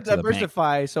to told take me that to to the bank.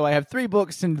 diversify, so I have 3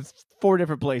 books in 4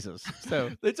 different places. So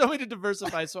they told me to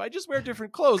diversify, so I just wear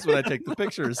different clothes when I take the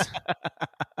pictures.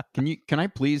 Can I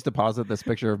please deposit this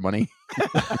picture of money?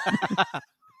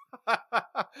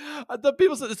 The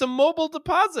people said it's a mobile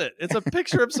deposit. It's a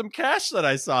picture of some cash that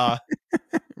I saw.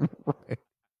 Right.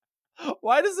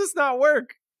 Why does this not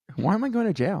work? Why am I going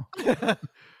to jail?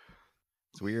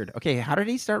 It's weird. Okay, how did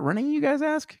he start running, you guys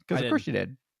ask? Because of course you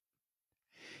did.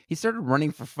 He started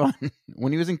running for fun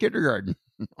when he was in kindergarten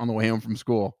on the way home from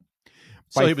school.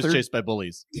 So he was chased by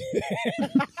bullies.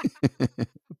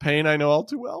 Pain I know all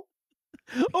too well.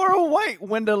 or a white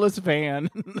windowless van.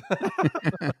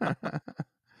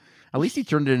 At least he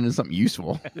turned it into something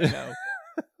useful.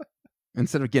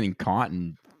 Instead of getting caught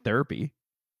in therapy.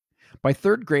 By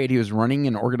 3rd grade, he was running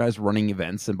in organized running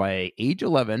events. And by age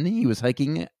 11, he was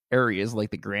hiking areas like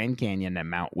the Grand Canyon and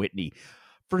Mount Whitney.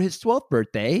 For his 12th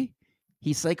birthday,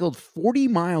 he cycled 40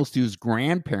 miles to his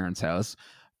grandparents' house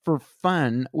for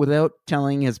fun without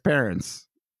telling his parents.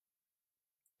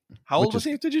 How old was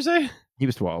he, did you say? He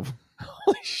was 12.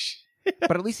 Holy shit.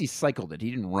 But at least he cycled it. He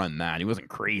didn't run that. He wasn't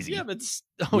crazy. Yeah, but...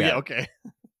 yeah, okay.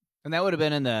 And that would have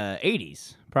been in the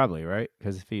 80s, probably, right?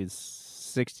 Because if he's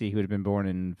 60, he would have been born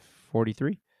in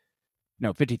 43?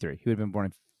 No, 53. He would have been born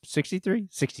in 63?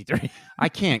 63. I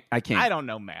can't. I don't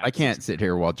know math. I can't sit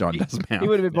here while John does math. He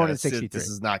would have been born in 63. This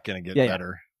is not going to get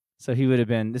better. So this would have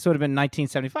been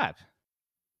 1975.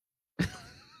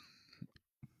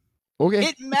 Okay.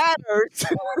 It matters.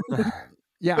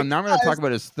 Yeah, I'm not going to talk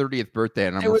about his 30th birthday,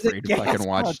 and I'm afraid if I can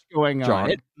watch going John.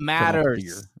 on. It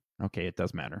matters. Okay, it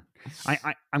does matter.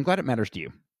 I'm glad it matters to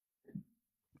you.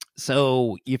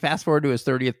 So you fast forward to his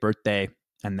 30th birthday,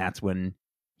 and that's when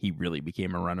he really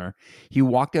became a runner. He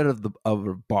walked out of a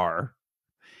bar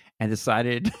and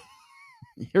decided...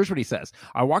 Here's what he says.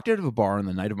 I walked out of a bar on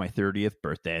the night of my 30th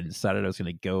birthday and decided I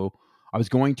was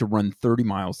going to run 30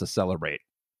 miles to celebrate.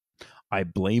 I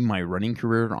blame my running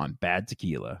career on bad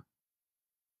tequila.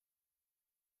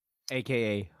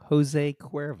 AKA Jose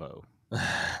Cuervo.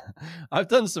 I've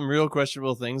done some real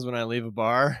questionable things when I leave a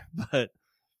bar, but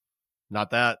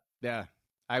not that. Yeah.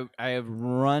 I have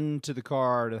run to the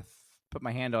car to put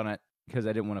my hand on it because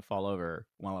I didn't want to fall over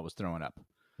while I was throwing up.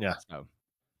 Yeah. So,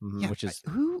 Yeah, which is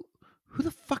who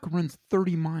the fuck runs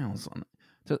 30 miles on it?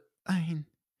 So, I mean,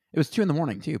 it was 2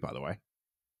 a.m. too, by the way.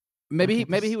 maybe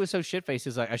he was so shit faced.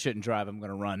 He's like, I shouldn't drive. I'm going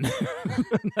to run.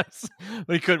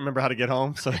 But he couldn't remember how to get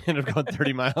home, so he ended up going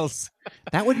 30 miles.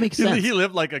 That would make sense. He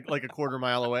lived like a quarter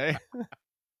mile away.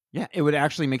 Yeah, it would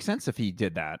actually make sense if he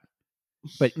did that.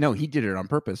 But no, he did it on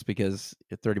purpose because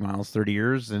 30 miles, 30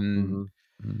 years, and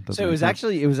so it was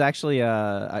actually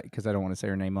because I don't want to say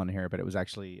her name on here, but it was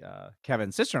actually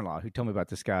Kevin's sister-in-law who told me about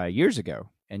this guy years ago,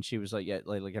 and she was like, yeah,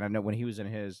 like, and I know when he was in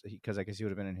his, because I guess he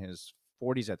would have been in his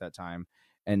 40s at that time,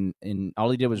 and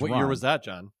all he did was What run. year was that,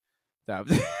 John? That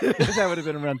would have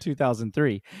been around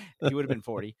 2003. He would have been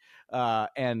 40,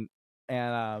 and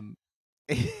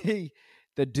the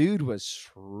dude was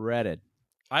shredded.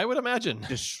 I would imagine.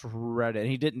 Just shredded. And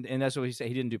he didn't, and that's what he said.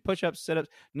 He didn't do push-ups, sit-ups,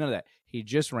 none of that. He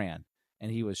just ran, and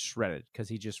he was shredded because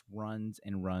he just runs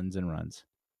and runs and runs.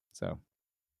 So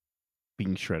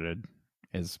being shredded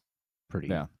is pretty.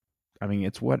 Yeah. I mean,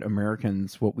 it's what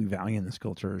we value in this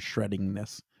culture is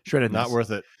shreddedness. Not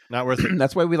worth it. Not worth it.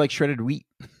 That's why we like shredded wheat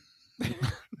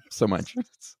so much.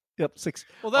 Yep, 6.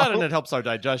 Well, that and it helps our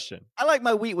digestion. I like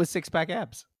my wheat with 6-pack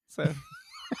abs. So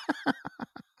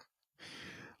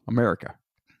America.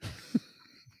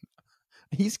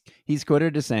 He's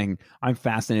quoted as saying, "I'm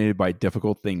fascinated by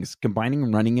difficult things.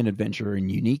 Combining running and adventure in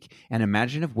unique and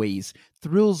imaginative ways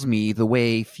thrills me the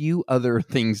way few other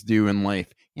things do in life."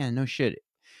 Yeah, no shit.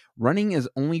 Running is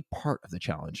only part of the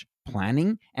challenge.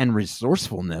 Planning and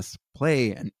resourcefulness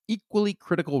play an equally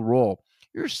critical role.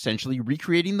 You're essentially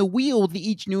recreating the wheel with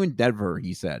each new endeavor,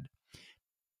 he said.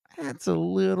 That's a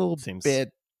little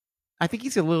bit. I think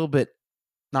he's a little bit.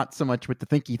 Not so much with the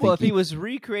thinky. Well, if he was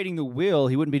recreating the wheel,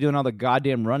 he wouldn't be doing all the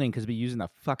goddamn running because he'd be using the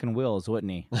fucking wheels, wouldn't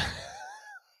he?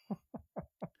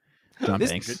 John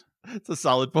Banks. It's a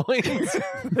solid point.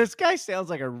 This guy sounds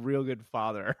like a real good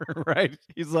father, right?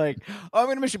 He's like, oh, I'm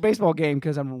going to miss your baseball game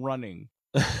because I'm running.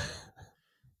 I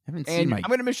haven't seen my I'm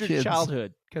going to miss your kids.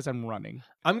 childhood because I'm running.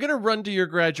 I'm going to run to your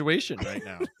graduation right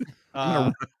now.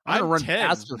 I'm going to run 10.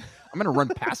 past. I'm going to run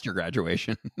past your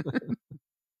graduation.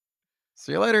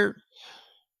 See you later.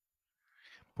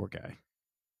 Poor guy.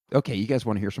 Okay, you guys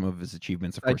want to hear some of his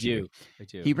achievements? Of course I do.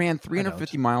 He ran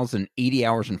 350 miles in 80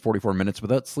 hours and 44 minutes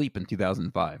without sleep in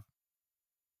 2005.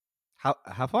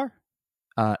 How far?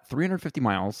 350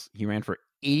 miles. He ran for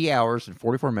 80 hours and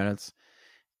 44 minutes,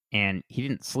 and he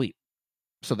didn't sleep.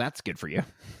 So that's good for you.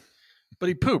 But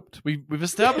he pooped. We've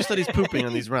established that he's pooping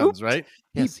on these runs, right?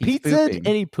 Yes, he pizzaed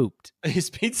and he pooped. He's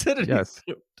pizzaed and Yes.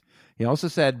 he pooped. He also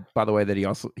said, by the way, that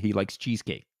he likes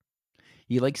cheesecake.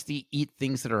 He likes to eat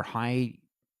things that are high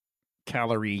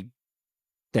calorie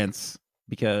dense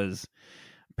because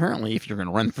apparently if you're going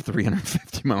to run for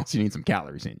 350 miles, you need some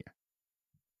calories in you.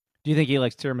 Do you think he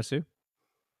likes tiramisu?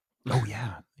 Oh,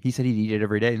 yeah. He said he'd eat it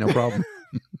every day. No problem.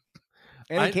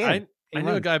 And he can. I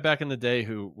knew a guy back in the day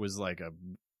who was like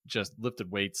just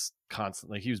lifted weights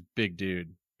constantly. He was a big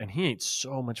dude and he ate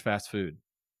so much fast food,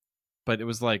 but it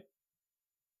was like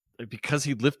because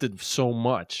he lifted so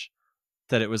much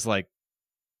that it was like,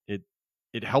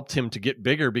 it helped him to get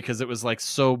bigger because it was like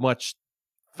so much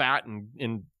fat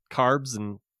and carbs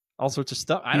and all sorts of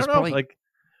stuff. I don't know. Like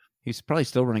he's probably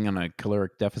still running on a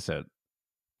caloric deficit.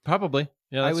 Probably.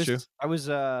 Yeah, that's true.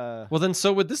 Well, then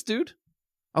so would this dude.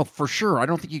 Oh, for sure. I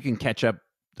don't think you can catch up.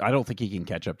 I don't think he can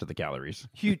catch up to the calories.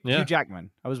 Hugh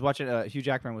Jackman. I was watching. Hugh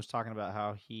Jackman was talking about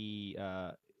how he,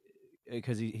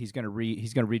 because he's gonna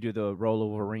redo the role of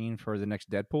Wolverine for the next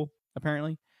Deadpool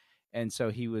apparently. And so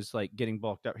he was like getting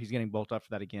bulked up. He's getting bulked up for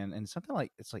that again, and something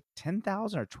like it's like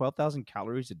 10,000 or 12,000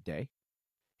 calories a day.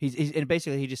 He's and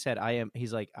basically he just said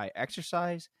He's like I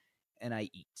exercise and I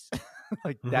eat.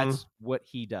 Like that's what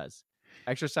he does.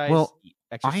 Exercise. Well, eat,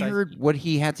 exercise, I heard eat. what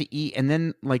he had to eat, and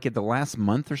then like at the last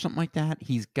month or something like that,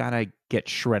 he's gotta get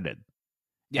shredded.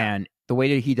 Yeah. And the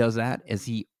way that he does that is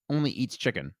he only eats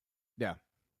chicken. Yeah.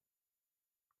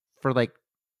 For like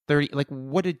 30. Like,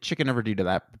 what did chicken ever do to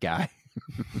that guy?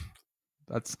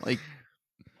 That's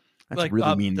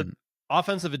really mean. The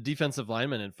offensive and defensive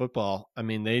linemen in football, I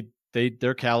mean,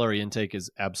 their calorie intake is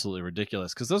absolutely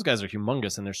ridiculous because those guys are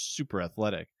humongous and they're super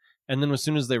athletic. And then as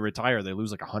soon as they retire, they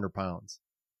lose like 100 pounds.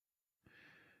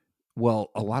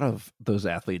 Well, a lot of those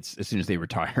athletes, as soon as they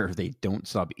retire, they don't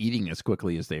stop eating as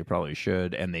quickly as they probably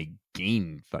should, and they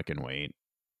gain fucking weight.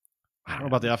 I don't know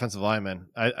about the offensive linemen.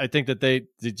 I think that they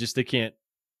can't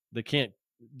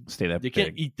stay that they big.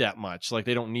 can't eat that much. Like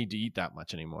they don't need to eat that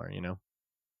much anymore, you know?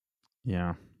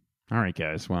 Yeah. All right,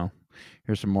 guys. Well,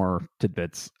 here's some more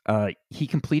tidbits. He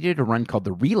completed a run called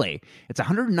the Relay. It's a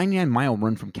 199-mile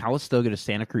run from Calistoga to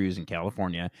Santa Cruz in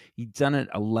California. He's done it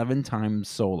 11 times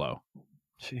solo.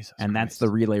 Jesus and Christ. that's the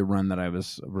relay run that I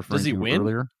was referring to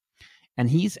earlier. And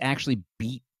he's actually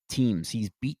beat teams. He's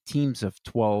beat teams of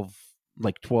 12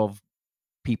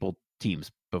 people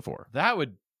teams before. That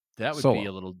would Solo. be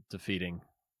a little defeating,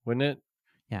 wouldn't it?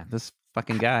 Yeah, this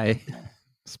fucking guy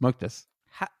smoked us.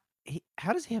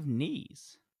 How does he have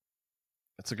knees?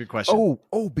 That's a good question.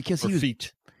 Oh, because Or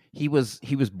feet. He was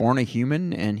born a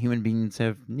human, and human beings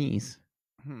have knees.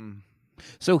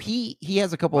 So he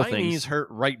has a couple of things. My knees hurt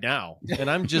right now, and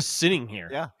I'm just sitting here.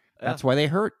 Yeah. That's why they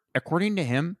hurt. According to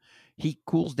him, he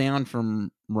cools down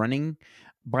from running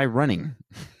by running.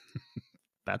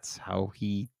 That's how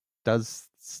he does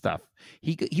stuff.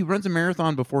 He runs a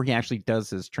marathon before he actually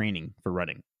does his training for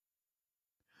running.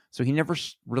 So he never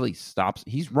really stops.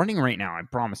 He's running right now. I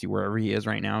promise you, wherever he is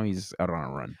right now, he's out on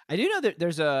a run. I do know that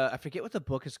there's I forget what the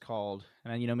book is called,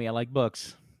 and you know me, I like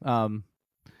books. But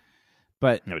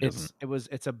No,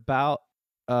 it's about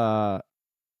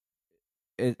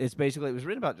it's basically, it was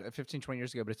written about 15, 20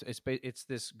 years ago, but it's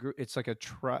this group. It's like a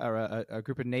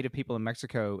group of native people in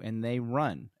Mexico, and they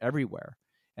run everywhere.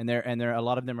 And they're a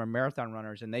lot of them are marathon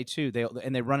runners, and they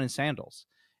run in sandals,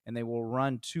 and they will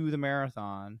run to the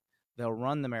marathon. They'll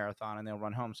run the marathon and they'll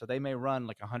run home. So they may run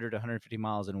like 100 to 150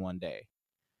 miles in one day,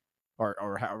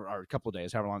 or a couple of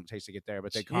days, however long it takes to get there.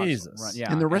 But they constantly run.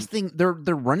 Yeah, and the resting their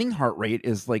running heart rate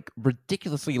is like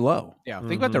ridiculously low. Yeah,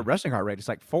 think about their resting heart rate. It's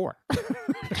like 4.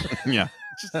 Yeah,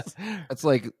 it's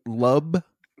like lub.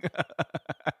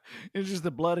 It's just the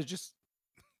blood is just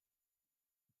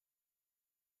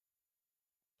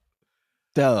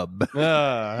dub. All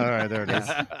right, there it is.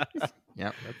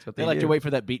 Yep, that's what they like to wait for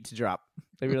that beat to drop.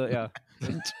 They really, yeah.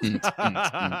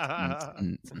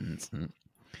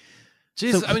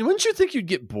 Jesus, I mean, wouldn't you think you'd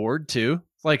get bored too?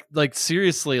 Like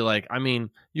seriously, I mean,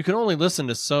 you can only listen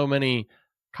to so many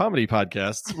comedy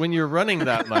podcasts when you're running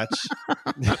that much.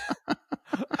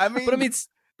 I mean, but I mean, it's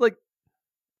like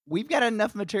we've got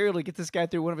enough material to get this guy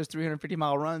through one of his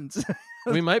 350-mile runs.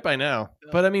 We might by now.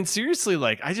 But I mean, seriously,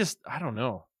 I don't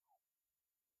know.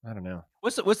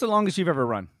 What's the longest you've ever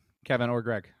run, Kevin or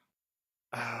Greg?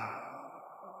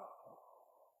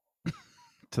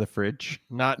 To the fridge.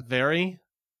 Not very.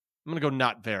 I'm gonna go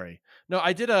not very. No,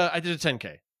 I did a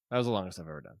 10K. That was the longest I've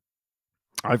ever done.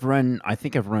 I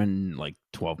think I've run like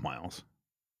 12 miles.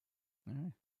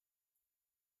 Right.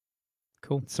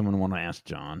 Cool. Someone want to ask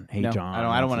John? Hey, no, John.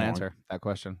 I don't want to answer that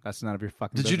question. That's none of your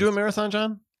fucking Did business. you do a marathon,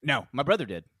 John? No, my brother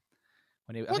did.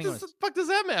 What the fuck does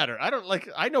that matter?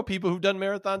 I know people who've done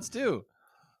marathons too.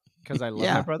 Because I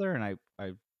love my brother and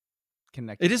I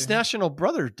connect. It is National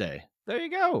Brother Day. There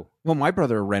you go. Well, my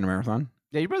brother ran a marathon.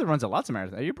 Yeah, your brother runs lots of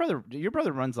marathons. Your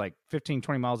brother runs like 15,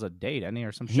 20 miles a day, doesn't he,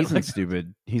 or some shit?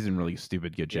 He's in really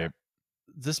stupid good shape.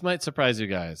 This might surprise you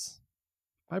guys.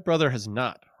 My brother has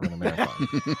not run a marathon.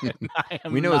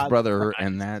 We know his brother,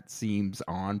 and that seems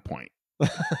on point.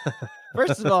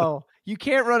 First of all, you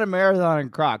can't run a marathon in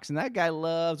Crocs, and that guy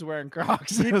loves wearing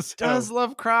Crocs. He does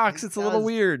love Crocs. It's a little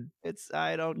weird.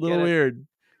 I don't get it. Weird.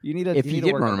 You need if he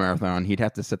did run a marathon, he'd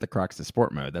have to set the Crocs to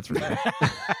sport mode. That's for sure.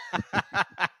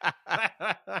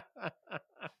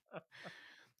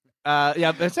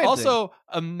 Yeah. Also,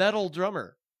 a metal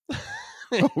drummer.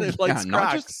 Likes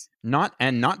Crocs.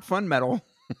 Not fun metal.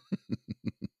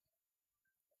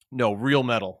 No, real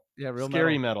metal. Yeah, real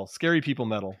scary metal. Scary people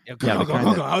metal. Yeah,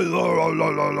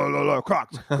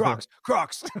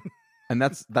 Crocs. And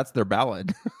that's their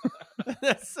ballad.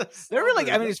 They're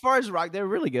really. I mean, as far as rock, they're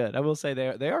really good. I will say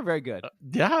they are very good.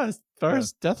 Yeah, as far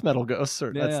as death metal goes,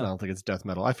 I don't think it's death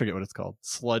metal. I forget what it's called.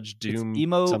 Sludge doom. It's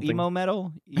emo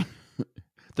metal.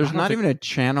 There's not even a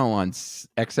channel on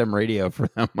XM radio for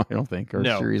them. I don't think. Or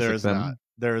no, Sirius there is XM. not.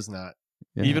 There is not.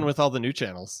 Yeah. Even with all the new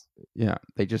channels. Yeah,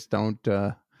 they just don't.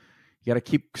 You got to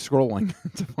keep scrolling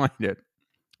to find it.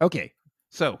 Okay,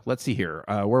 so let's see here.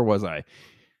 Where was I?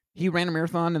 He ran a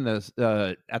marathon in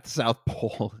the at the South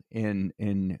Pole in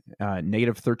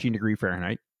negative 13 degree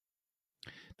Fahrenheit.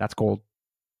 That's cold.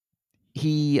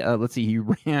 He let's see. He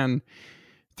ran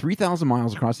 3,000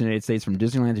 miles across the United States from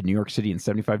Disneyland to New York City in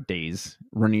 75 days,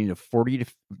 running 40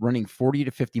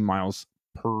 to 50 miles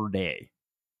per day.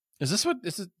 Is this what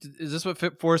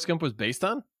Forrest Gump was based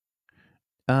on?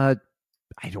 I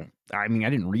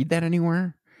didn't read that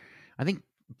anywhere. I think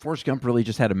Forrest Gump really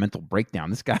just had a mental breakdown.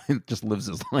 This guy just lives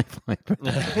his life like that.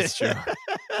 That's true.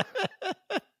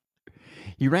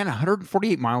 He ran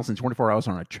 148 miles in 24 hours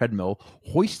on a treadmill,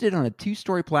 hoisted on a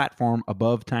 2-story platform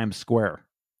above Times Square.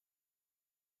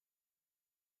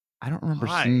 I don't remember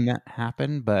seeing that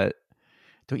happen, but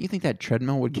don't you think that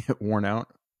treadmill would get worn out?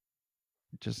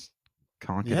 Just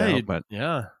conk it out. But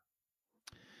yeah.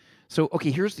 So,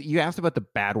 okay, you asked about the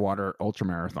Badwater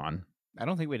Ultramarathon. I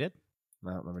don't think we did.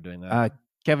 I don't remember doing that.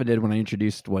 Kevin did when I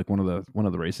introduced like one of the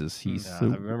races. I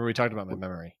remember we talked about my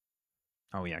memory.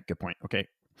 Oh yeah, good point. Okay,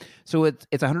 so it's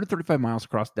 135 miles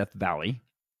across Death Valley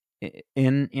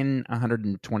in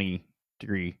 120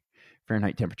 degree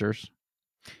Fahrenheit temperatures,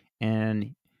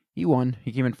 and he won.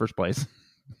 He came in first place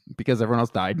because everyone else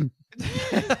died.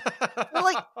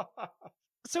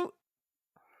 So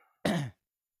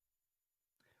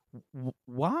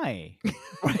why?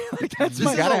 This is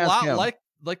a lot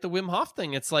like the Wim Hof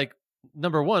thing. It's like,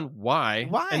 number one, why?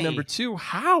 And number two,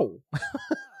 how?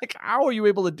 Like, how are you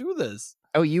able to do this?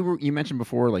 Oh, you mentioned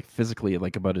before, like physically,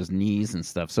 like about his knees and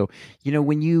stuff. So,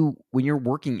 when you're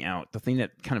working out, the thing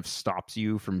that kind of stops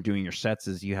you from doing your sets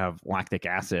is you have lactic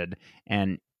acid,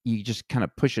 and you just kind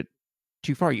of push it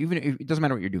too far. Even if, it doesn't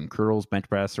matter what you're doing, curls, bench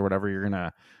press, or whatever, you're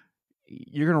gonna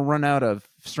run out of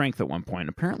strength at one point.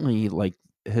 Apparently, like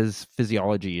his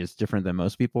physiology is different than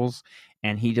most people's,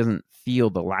 and he doesn't feel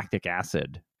the lactic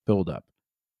acid buildup.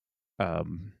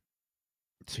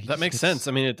 So that makes sense.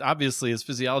 I mean, obviously his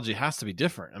physiology has to be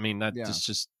different. I mean,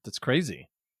 that's crazy.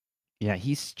 Yeah,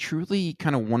 he's truly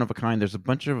kind of one of a kind. There's a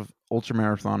bunch of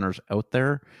ultramarathoners out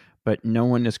there, but no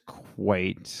one is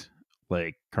quite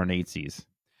like Karnazes.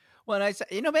 Well, and I say,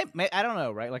 I don't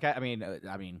know, right? Like, I don't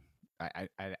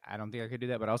think I could do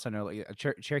that, but I also know like,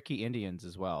 Cherokee Indians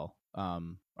as well.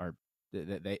 Are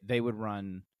they would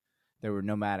run? There were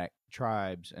nomadic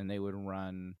tribes, and they would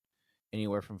run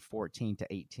anywhere from 14 to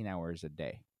 18 hours a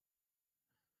day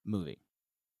moving.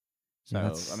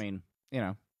 So, I mean,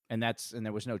 and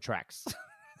there was no tracks.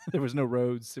 There was no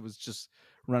roads. It was just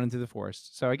running through the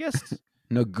forest. So I guess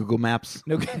no Google Maps.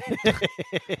 No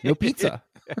pizza.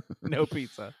 No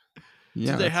pizza.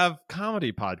 Yeah, do they have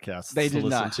comedy podcasts? They did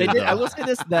not. They did. I will say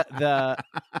this: the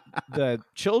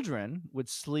children would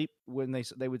sleep when they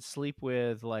would sleep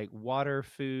with like water,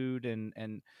 food,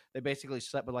 and they basically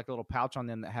slept with like a little pouch on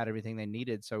them that had everything they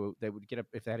needed. So they would get up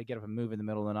if they had to get up and move in the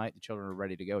middle of the night. The children were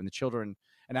ready to go, and the children,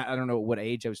 and I don't know what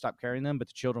age they would stop carrying them, but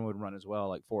the children would run as well,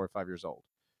 like 4 or 5 years old,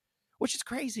 which is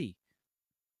crazy.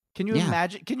 Can you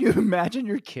imagine? Can you imagine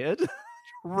your kid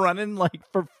running like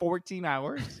for 14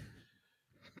 hours?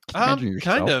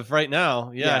 Kind of right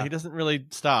now. Yeah, he doesn't really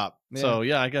stop. Yeah. So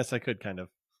yeah, I guess I could kind of.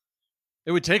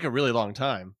 It would take a really long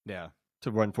time. Yeah.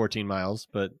 To run 14 miles,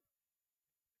 but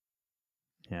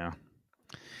yeah.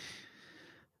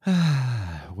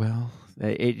 Well,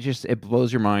 it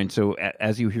blows your mind. So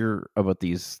as you hear about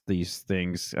these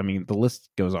things, I mean, the list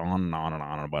goes on and on and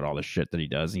on about all the shit that he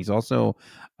does. He's also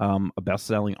a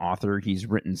best-selling author. He's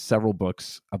written several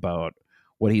books about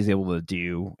what he's able to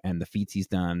do and the feats he's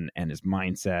done and his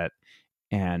mindset,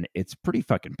 and it's pretty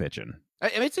fucking bitchin'.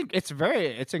 I mean,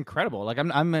 it's incredible. Like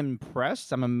I'm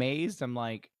impressed. I'm amazed. I'm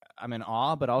in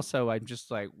awe, but also I'm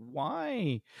just like,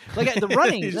 why? Like the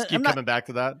running, you just keep coming back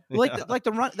to that. Like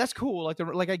the run, that's cool.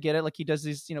 Like I get it. Like he does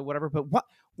these, whatever. But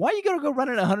why are you gonna go run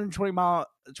in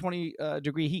 20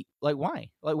 degree heat? Like why?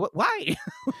 Like what? Why?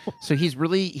 So he's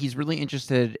really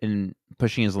interested in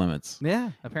pushing his limits.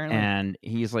 Yeah, apparently. And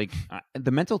he's like,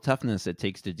 the mental toughness it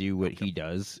takes to do what he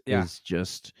does is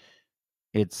just,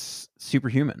 it's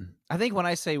superhuman. I think when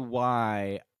I say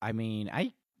why, I mean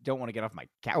I don't want to get off my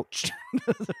couch.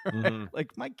 Mm-hmm.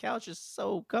 Like my couch is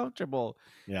so comfortable,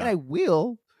 and I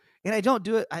will, and I don't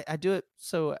do it. I do it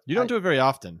so you don't do it very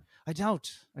often. I don't.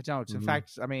 Mm-hmm. In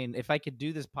fact, I mean, if I could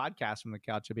do this podcast from the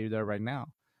couch, I'd be there right now.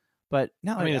 But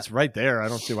no, I mean, it's right there. I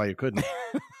don't see why you couldn't.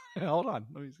 Hold on,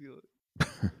 let me see.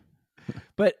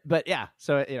 But yeah,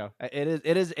 so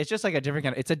it is. It's just like a different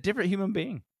kind. It's a different human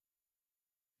being.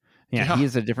 Yeah, he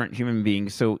is a different human being.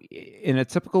 So in a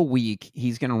typical week,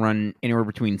 he's going to run anywhere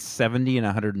between 70 and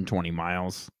 120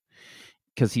 miles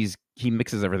because he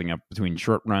mixes everything up between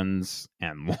short runs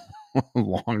and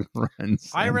long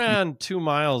runs. I ran 2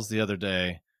 miles the other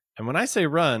day, and when I say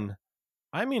run,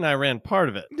 I mean I ran part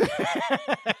of it.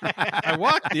 I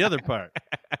walked the other part.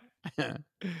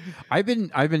 I've been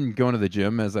going to the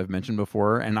gym, as I've mentioned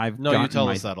before, and you tell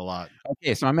us that a lot.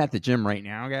 Okay, so I'm at the gym right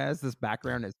now, guys. This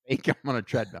background is fake. I'm on a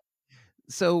treadmill.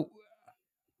 So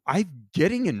I'm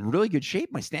getting in really good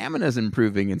shape. My stamina is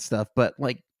improving and stuff, but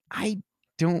like I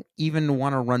don't even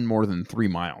want to run more than 3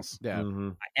 miles. Yeah.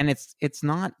 Mm-hmm. And it's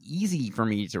not easy for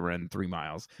me to run 3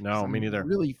 miles. No, me neither. I'm a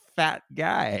really fat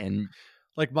guy, and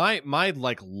like my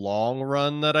like long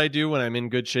run that I do when I'm in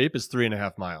good shape is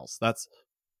 3.5 miles. That's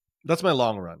That's my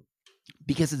long run.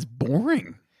 Because it's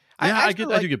boring. Yeah, I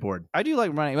do get bored. I do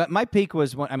like running. My peak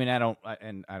was when, I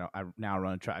now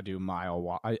run I do a mile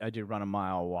walk. I do run a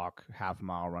mile, walk half a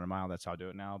mile, run a mile. That's how I do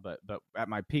it now. But at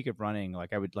my peak of running,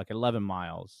 like I would 11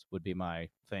 miles would be my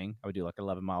thing. I would do like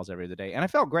 11 miles every other day, and I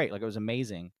felt great. Like it was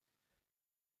amazing.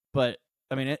 But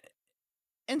I mean,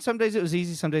 and some days it was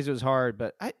easy, some days it was hard.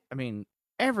 But I mean,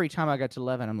 every time I got to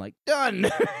 11, I'm like done.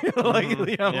 I'm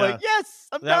like, yes,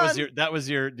 I'm done. That was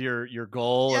your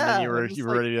goal, and then you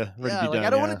were ready to be done. I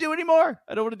don't want to do anymore.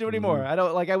 I don't want to do anymore. I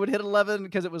don't I would hit 11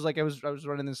 because it was like I was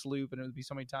running this loop, and it would be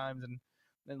so many times, and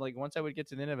then like once I would get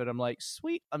to the end of it, I'm like,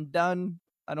 sweet, I'm done.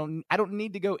 I don't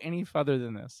need to go any further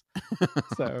than this.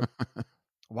 So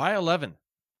why 11?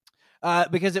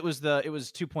 Because it was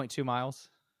 2.2 miles.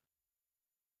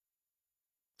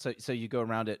 So you go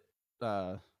around it.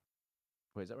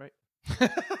 Wait, is that right?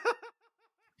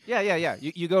 Yeah.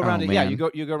 You go around it. Man. Yeah,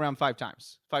 you go around 5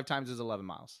 times. 5 times is 11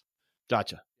 miles.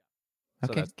 Gotcha.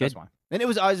 So Okay, that's fine. And it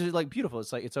was always like beautiful.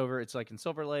 It's like it's like in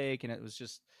Silver Lake, and it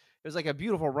was like a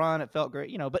beautiful run. It felt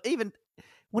great, But even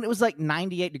when it was like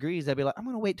 98 degrees, I'd be like, I'm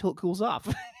gonna wait till it cools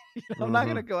off. I'm not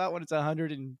gonna go out when it's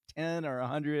 110 or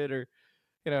 100 or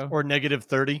or negative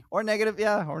 30 or negative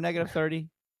 30.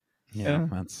 Yeah,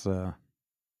 that's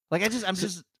like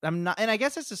I'm not, and I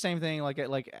guess it's the same thing. Like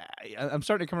I'm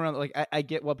starting to come around. Like I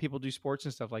get why people do sports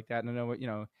and stuff like that, and I know what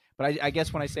But I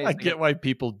guess when I say I get why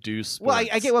people do sports. Well,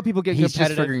 I get why people get he's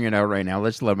competitive. just figuring it out right now.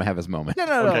 Let's let him have his moment.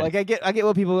 No. Okay. Like I get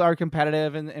what people are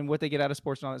competitive and what they get out of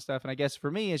sports and all that stuff. And I guess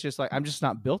for me, it's just like I'm just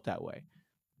not built that way,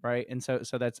 right? And so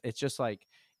it's just like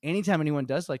anytime anyone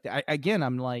does like that,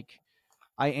 I'm like,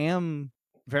 I am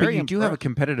very. But you do have a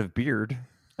competitive beard.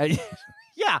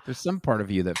 Yeah, there's some part of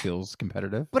you that feels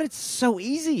competitive, but it's so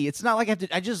easy. It's not like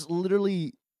I just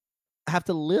literally have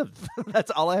to live. That's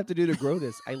all I have to do to grow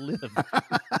this. I live.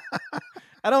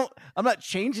 I'm not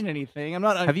changing anything. I'm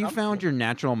not. Have you found your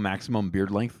natural maximum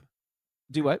beard length?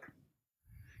 Do what?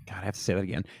 God, I have to say that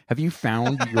again. Have you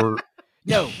found your?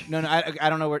 No. I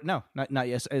don't know where. No, not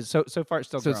yet. So far, it's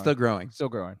still. So growing. it's still growing. Still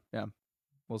growing. Yeah,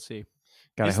 we'll see.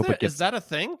 God, I hope it gets. Is that a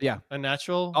thing? Yeah, a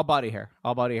natural. All body hair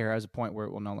has a point where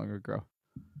it will no longer grow.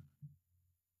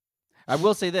 I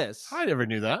will say this. I never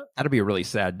knew that. That'll be a really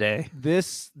sad day.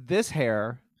 This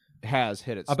hair has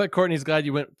hit its. I bet Courtney's glad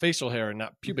you went facial hair and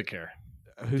not pubic hair.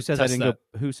 Who says I didn't go?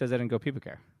 Who says I didn't go pubic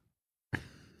hair?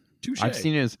 Touché.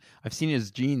 I've seen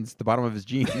his jeans, the bottom of his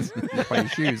jeans, by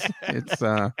his shoes. It's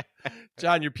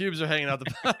John, your pubes are hanging out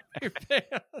the bottom of your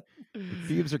pants.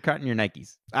 Pubes are cutting your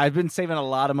Nikes. I've been saving a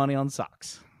lot of money on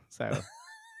socks, so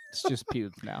it's just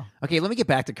pubes now. Okay, let me get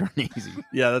back to Karnazes.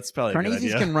 Yeah, that's probably a good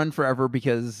idea. Karnazes can run forever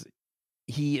because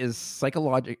he is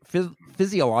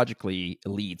physiologically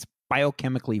elite,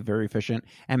 biochemically very efficient,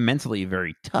 and mentally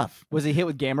very tough. Was he hit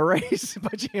with gamma rays by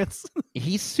chance?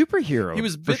 He's superhero. He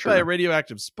was bit by a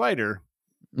radioactive spider.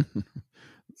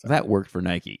 That worked for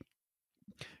Nike.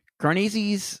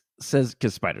 Karnazes says,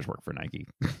 because spiders work for Nike.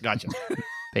 Gotcha.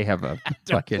 They have a I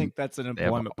don't think that's an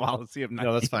employment policy of Nike.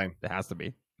 No, that's fine. It has to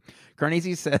be.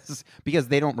 Karnazes says, because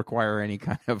they don't require any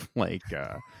kind of like...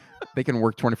 they can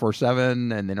work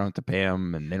 24/7 and they don't have to pay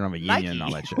them and they don't have a union and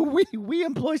all that shit. We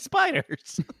employ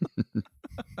spiders.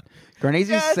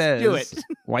 Karnazes says do it.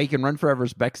 Why he can run forever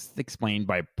is best explained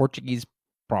by a Portuguese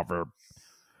proverb: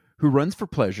 who runs for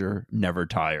pleasure never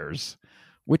tires,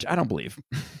 which I don't believe.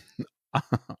 I'm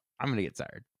going to get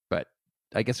tired, but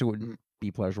I guess it wouldn't be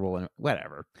pleasurable and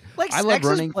whatever. Like I love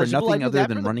running for nothing other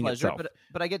than running pleasure, itself.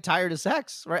 But I get tired of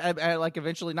sex, right? I like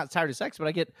eventually not tired of sex, but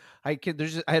I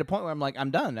had a point where I'm like,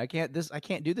 I'm done. I can't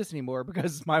do this anymore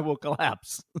because mine will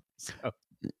collapse. So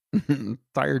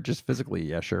tired just physically,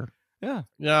 yeah, sure. Yeah,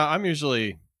 I'm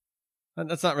usually.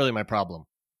 That's not really my problem.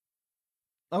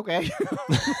 Okay.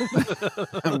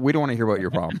 We don't want to hear about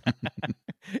your problem.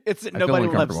 It's that nobody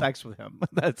will have sex with him.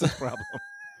 That's the problem.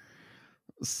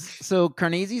 So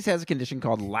Karnazes has a condition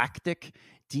called lactic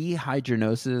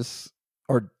dehydrogenases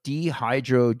or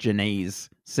dehydrogenase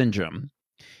syndrome,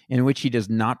 in which he does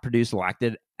not produce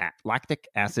lactic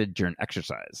acid during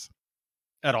exercise.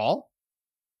 At all?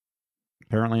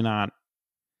 Apparently not.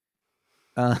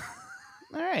 All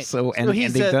right. So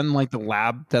they've done like the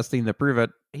lab testing to prove it.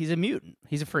 He's a mutant.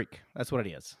 He's a freak. That's what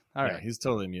he is. All right. He's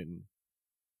totally a mutant.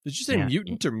 Did you say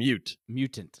mutant or mute?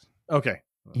 Mutant. Okay.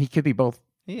 He could be both.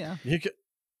 Yeah. He could.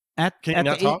 Can you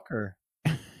not talk or?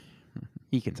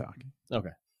 He can talk.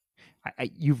 Okay.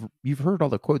 You've heard all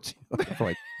the quotes.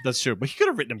 Like, that's true, but he could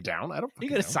have written them down. I don't. You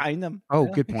could have signed them. Oh,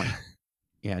 good point.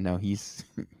 Yeah, no, he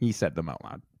said them out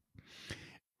loud.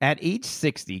 At age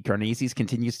 60, Karnazes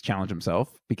continues to challenge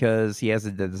himself because he has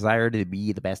a desire to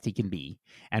be the best he can be.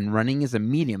 And running is a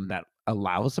medium that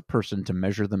allows a person to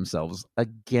measure themselves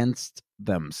against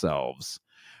themselves.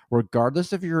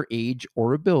 Regardless of your age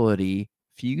or ability,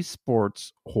 few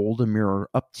sports hold a mirror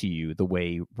up to you the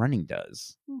way running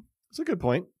does. That's a good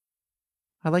point.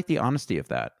 I like the honesty of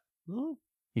that. Well,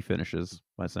 He finishes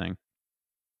by saying.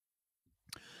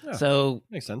 Yeah. So,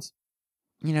 makes sense.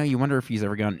 You wonder if he's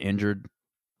ever gotten injured.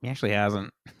 He actually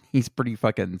hasn't. He's pretty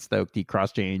fucking stoked. He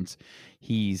cross chains.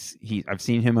 I've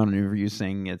seen him on interviews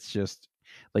saying it's just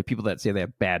like people that say they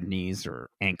have bad knees or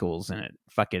ankles, and it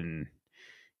fucking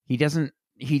he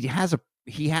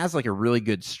has like a really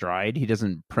good stride. He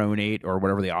doesn't pronate or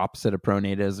whatever the opposite of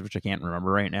pronate is, which I can't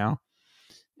remember right now.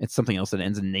 It's something else that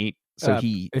ends in nate. So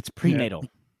it's prenatal.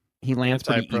 He lands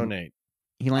pretty pronate.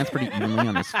 He lands pretty evenly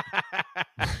on this.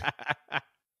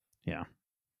 Yeah.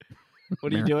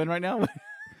 What are you doing right now?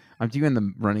 I'm doing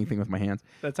the running thing with my hands.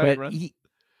 That's how you run.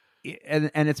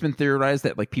 And it's been theorized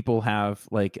that like people have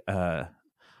like a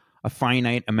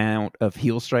finite amount of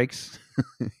heel strikes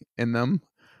in them.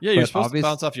 Yeah, you're supposed to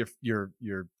bounce off your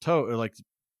toe, or like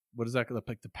what is that?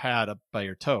 Like the pad up by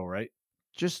your toe, right?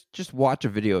 Just watch a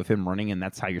video of him running, and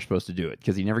that's how you're supposed to do it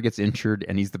because he never gets injured,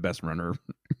 and he's the best runner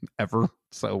ever.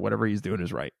 So whatever he's doing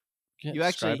is right. You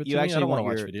actually want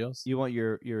watch videos. You want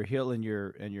your heel and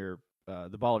your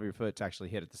the ball of your foot to actually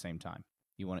hit at the same time.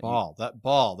 You want ball.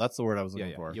 That's the word I was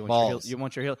looking for. You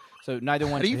want your heel. So neither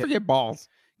one. How do you forget balls?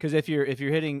 Because if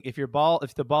the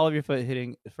ball of your foot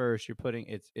hitting first, you're putting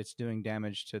it's doing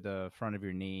damage to the front of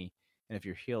your knee, and if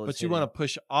your heel is. But you want to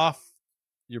push off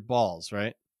your balls,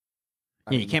 right?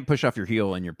 Yeah, you can't push off your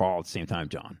heel and your ball at the same time,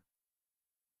 John.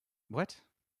 What?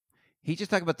 He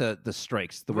just talked about the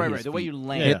strikes, the way the way you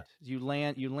land. Yeah. You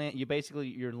land. You basically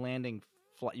you're landing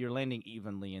flat. You're landing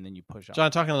evenly, and then you push off.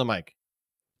 John, talking to the mic.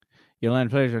 You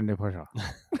land flat and you push off.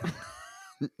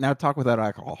 Now talk without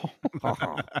alcohol.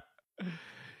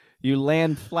 You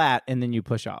land flat and then you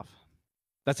push off.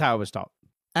 That's how I was taught.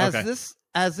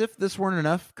 As if this weren't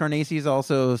enough, Karnazes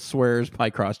also swears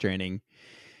by cross training.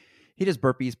 He does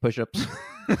burpees, push-ups.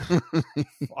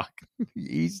 Fuck.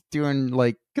 He's doing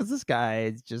because this guy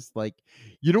is just like,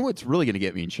 what's really going to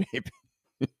get me in shape?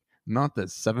 Not the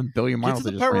 7 billion miles. Get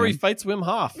to the part where he fights Wim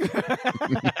Hof.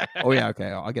 Oh yeah, okay,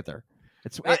 I'll get there.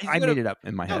 I made it up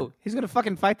in my head. He's going to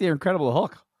fucking fight the Incredible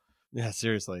Hulk. Yeah,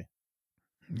 seriously.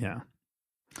 Yeah.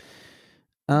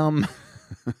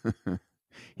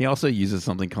 He also uses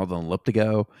something called an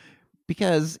elliptigo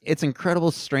because it's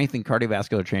incredible strength and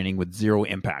cardiovascular training with zero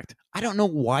impact. I don't know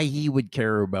why he would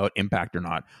care about impact or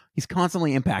not. He's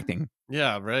constantly impacting.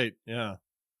 Yeah, right. Yeah.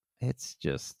 It's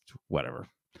just whatever.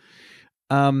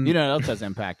 What else has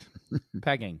impact?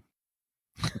 Pegging.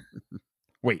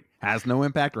 Wait, has no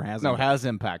impact or has impact? Has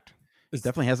impact. It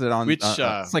definitely has it on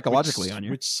psychologically on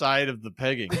you. Which side of the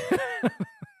pegging?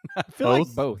 I feel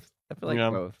like both.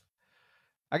 Both.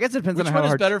 I guess it depends on how one is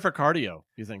hard. Better for cardio,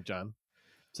 you think, John?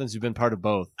 Since you've been part of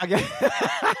both. Good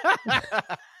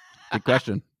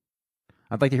question.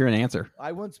 I'd like to hear an answer.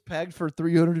 I once pegged for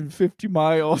 350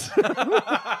 miles. Wait a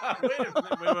minute.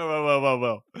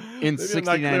 Whoa. In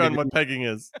 69 I'm not clear on what pegging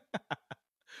is.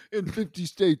 In 50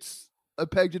 states. I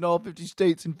pegged in all 50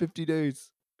 states in 50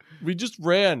 days. We just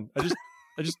ran. I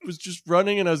was just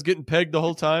running and I was getting pegged the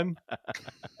whole time.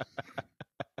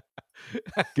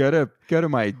 Go to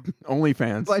my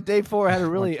OnlyFans. By day 4, I had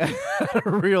a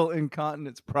real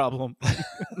incontinence problem.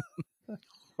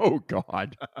 Oh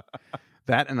God,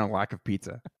 that and a lack of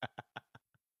pizza.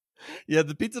 Yeah,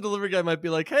 the pizza delivery guy might be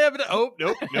like, "Hey,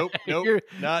 nope. You're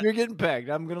getting pegged.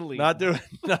 I'm gonna leave. I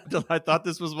thought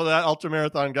this was that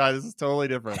Ultramarathon guy. This is totally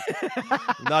different.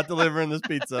 I'm not delivering this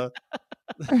pizza.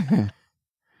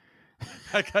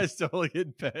 That guy's totally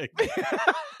getting pegged."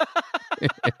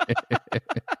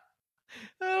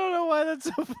 I don't know why that's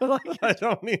so funny. I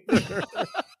don't either.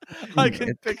 I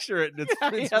can picture it, and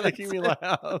it's making me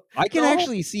laugh. I can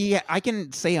actually see. I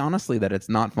can say honestly that it's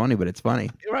not funny, but it's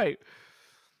funny. Right.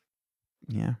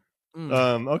 Yeah.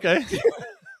 Okay.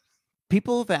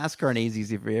 People have asked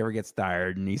Karnazes if he ever gets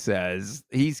tired, and he says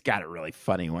he's got a really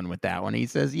funny one with that one. He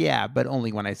says, "Yeah, but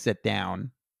only when I sit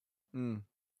down."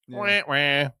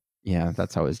 Yeah. Yeah,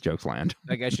 that's how his jokes land.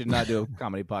 That guy should not do a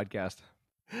comedy podcast.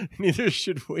 Neither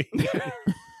should we.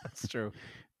 That's true.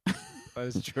 That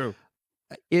is true.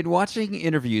 In watching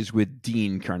interviews with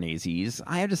Dean Karnazes,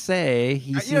 I have to say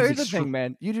here's the thing,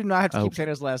 man. You do not have to keep saying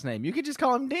his last name. You could just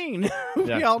call him Dean.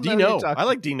 We all know Dino. I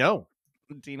like Dino.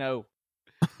 Dino.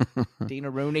 Dino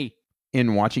Rooney.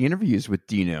 in watching interviews with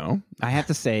Dino, I have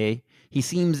to say he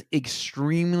seems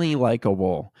extremely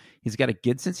likable. He's got a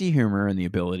good sense of humor and the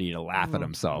ability to laugh at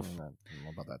himself. I don't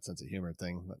know about that sense of humor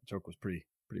thing. That joke was pretty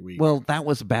weak. Well, that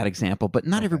was a bad example, but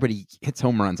not everybody hits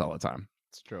home runs all the time.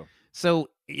 It's true. So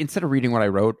instead of reading what I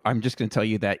wrote, I'm just going to tell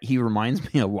you that he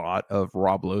reminds me a lot of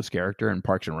Rob Lowe's character in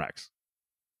Parks and Recs.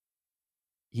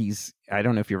 I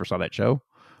don't know if you ever saw that show,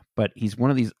 but he's one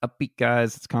of these upbeat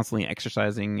guys that's constantly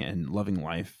exercising and loving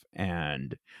life.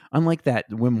 And unlike that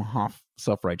Wim Hof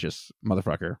self-righteous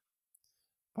motherfucker.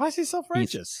 Why is he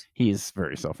self-righteous? He is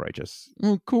very self-righteous.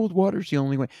 Oh, cold water's the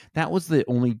only way. That was the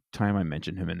only time I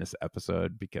mentioned him in this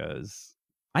episode because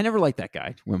I never liked that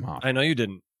guy, Wim Hof. I know you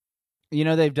didn't. You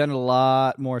know, they've done a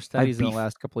lot more studies in the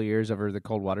last couple of years over the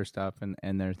cold water stuff,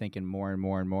 and they're thinking more and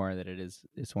more and more that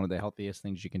it's one of the healthiest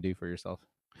things you can do for yourself.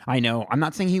 I know. I'm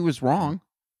not saying he was wrong.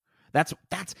 That's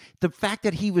the fact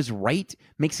that he was right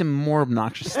makes him more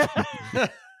obnoxious.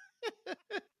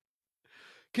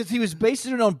 Because he was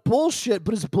basing it on bullshit,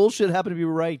 but his bullshit happened to be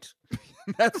right.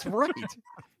 That's right.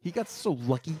 He got so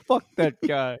lucky. Fuck that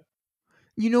guy.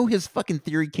 You know, his fucking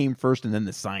theory came first and then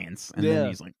the science. And then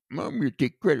he's like, I'm going to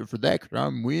take credit for that because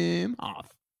I'm Wim Hof.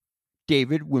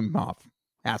 David Wim Hof.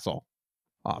 Hassel.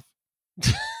 Hof.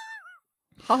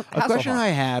 A question I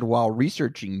had while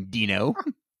researching Dino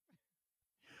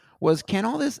was, can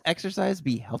all this exercise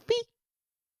be healthy?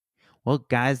 Well,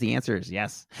 guys, the answer is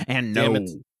yes and no.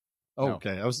 Oh, no.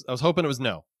 Okay. I was hoping it was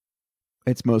no.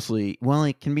 It's mostly, well,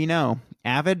 it can be no.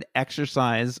 Avid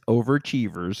exercise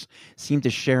overachievers seem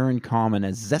to share in common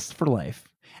a zest for life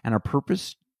and are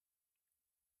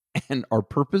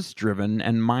purpose-driven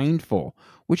and mindful,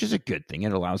 which is a good thing.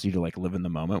 It allows you to live in the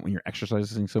moment when you're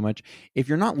exercising so much. If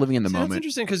you're not living in the moment, that's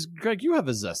interesting because Greg, you have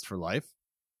a zest for life,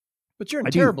 but you're in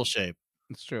terrible shape.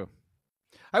 It's true.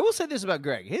 I will say this about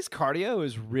Greg: his cardio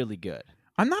is really good.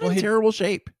 I'm not in terrible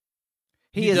shape.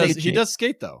 He does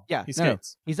skate though. Yeah, he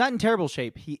skates. No. He's not in terrible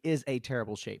shape. He is a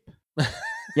terrible shape.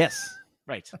 Yes,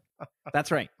 right.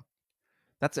 That's right.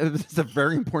 That's a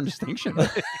very important distinction.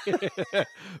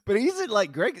 But he's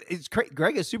like Greg.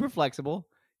 Greg is super flexible,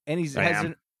 and has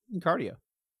an cardio.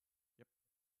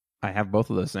 I have both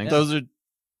of those things. Those are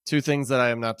two things that I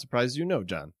am not surprised you know,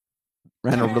 John.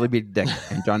 Ran a really big dick,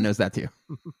 and John knows that too.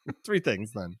 3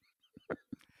 things then.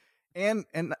 And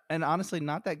honestly,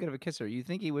 not that good of a kisser. You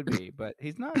think he would be, but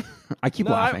he's not. I keep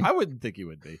laughing. I wouldn't think he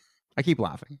would be. I keep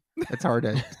laughing. It's hard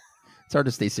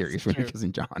to stay serious when you're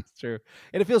kissing John. It's true,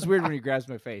 and it feels weird when he grabs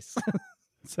my face.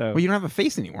 So, well, you don't have a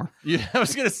face anymore. Yeah, I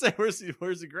was gonna say, where's he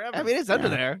grabbing? I mean, it's under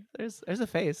there. There's a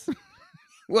face.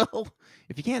 Well,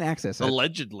 if you can't access it,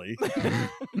 allegedly.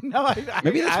 No,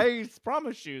 I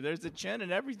promise you, there's a chin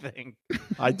and everything.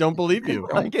 I don't believe you.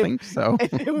 I don't think so.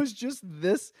 If it was just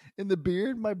this in the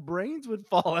beard, my brains would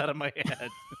fall out of my head.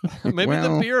 Maybe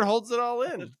the beard holds it all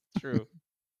in. That's true.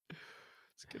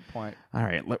 That's a good point. All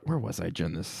right, where was I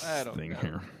in this thing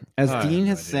here? As Dean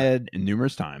has said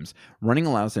numerous times, running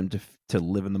allows him to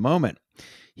live in the moment.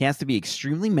 He has to be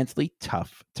extremely mentally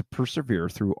tough to persevere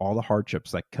through all the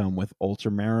hardships that come with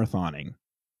ultramarathoning.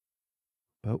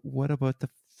 But what about the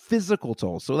physical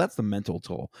toll? So that's the mental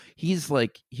toll.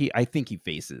 I think he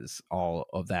faces all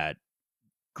of that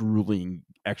grueling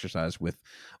exercise with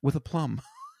a plum.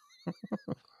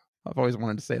 I've always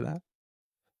wanted to say that.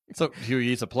 So he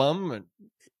eats a plum?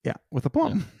 Yeah, with a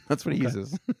plum. Yeah. That's what he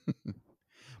uses.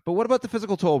 But what about the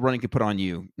physical toll running could put on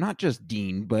you? Not just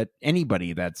Dean, but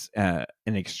anybody that's an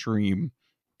extreme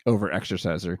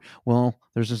over-exerciser. Well,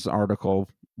 there's this article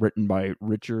written by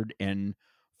Richard N.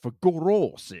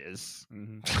 Fagoroses.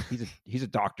 Mm-hmm. He's a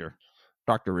doctor.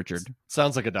 Dr. Richard.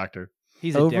 Sounds like a doctor.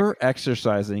 He's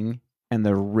over-exercising and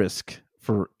the risk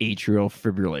for atrial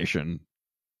fibrillation.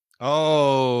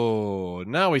 Oh,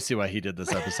 now we see why he did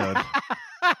this episode.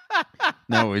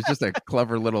 No, it's just a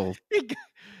clever little...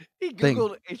 He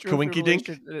Googled Coinky dink.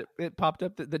 It popped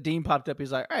up. The Dean popped up.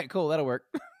 He's like, all right, cool. That'll work.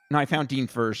 No, I found Dean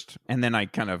first, and then I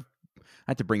kind of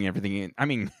had to bring everything in. I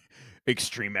mean,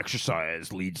 extreme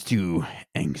exercise leads to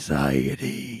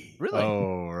anxiety. Really?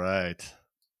 Oh, right.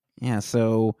 Yeah,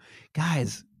 so,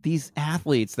 guys, these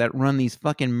athletes that run these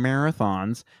fucking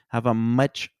marathons have a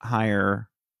much higher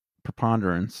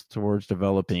preponderance towards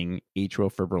developing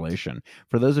atrial fibrillation.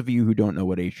 For those of you who don't know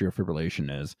what atrial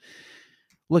fibrillation is,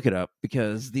 look it up,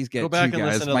 because these guys... Go back and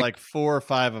listen to 4 or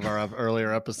 5 of our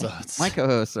earlier episodes. My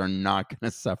co-hosts are not going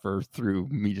to suffer through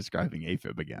me describing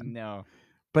AFib again. No.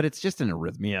 but it's just an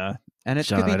arrhythmia, and it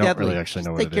John, could be I don't deadly. really actually Just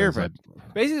know what take it care is. of it.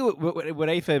 Basically, what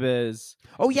AFib is.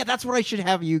 Oh yeah, that's what I should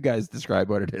have you guys describe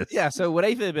what it is. Yeah, so what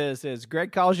AFib is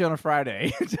Greg calls you on a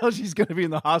Friday and tells you he's going to be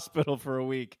in the hospital for a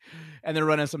week, and they're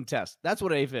running some tests. That's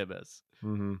what AFib is.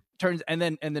 Mm-hmm. And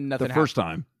then nothing. The first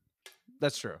happened. time.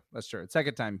 That's true. The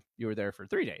second time you were there for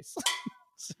 3 days.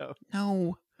 So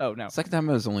No. oh no. Second time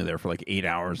I was only there for like 8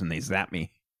 hours, and they zapped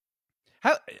me.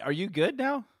 How are you good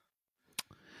now?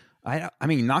 I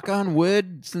mean, knock on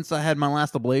wood. Since I had my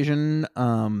last ablation,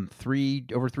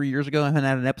 over 3 years ago, I haven't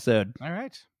had an episode. All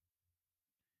right.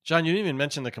 John, you didn't even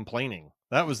mention the complaining.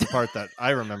 That was the part that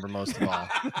I remember most of all.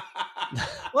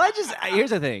 Well,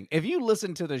 here's the thing. If you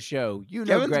listen to the show, you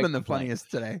know Kevin's Greg been the complains.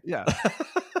 funniest today. Yeah.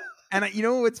 And you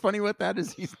know what's funny with that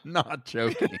is he's not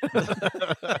joking.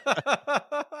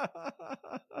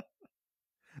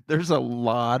 There's a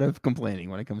lot of complaining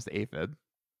when it comes to AFib.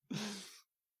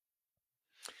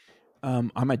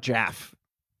 I'm a JAF,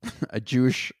 a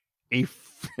Jewish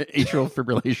atrial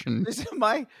fibrillation.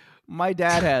 My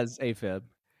dad has AFib,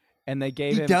 and they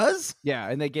gave him. He does? Yeah,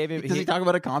 and they gave him. Does he talk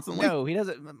about it constantly? No, he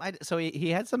doesn't. So he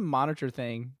had some monitor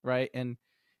thing, right? And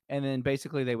then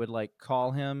basically they would like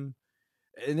call him,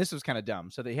 and this was kind of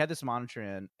dumb. So they had this monitor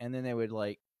in, and then they would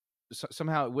like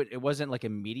somehow it wasn't like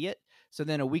immediate. So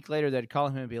then a week later they'd call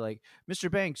him and be like, "Mr.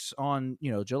 Banks, on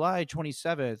July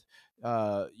 27th,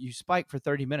 you spiked for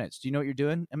 30 minutes. Do you know what you're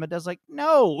doing?" And my dad's like,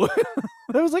 "No,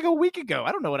 that was like a week ago.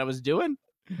 I don't know what I was doing."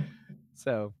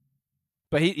 So,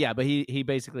 but he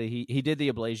basically he did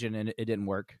the ablation and it didn't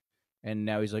work. And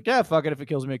now he's like, "Yeah, fuck it. If it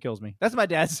kills me, it kills me." That's my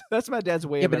dad's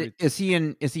way. Yeah, of but everything.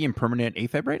 is he in permanent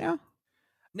AFib right now?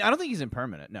 No, I don't think he's in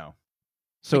permanent. No,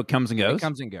 So it comes and goes? it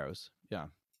comes and goes. Yeah.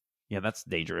 Yeah, that's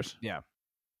dangerous. Yeah.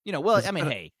 Well, I mean,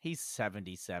 hey, he's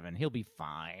 77. He'll be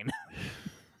fine.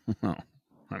 Well,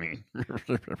 I mean,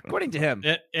 According to him.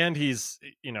 And he's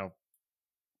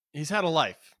had a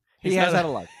life. He has had a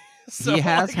life. So, he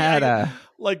has had a...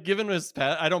 Like, given his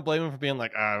past, I don't blame him for being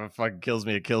like, if it fucking kills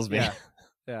me, it kills me.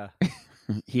 Yeah.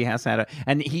 He has had a...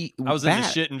 And he... I was into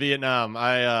shit in Vietnam.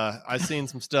 I seen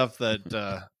some stuff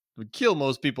that would kill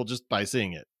most people just by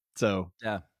seeing it. So,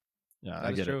 Yeah,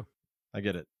 I get it. I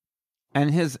get it. And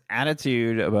his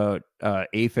attitude about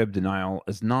AFib denial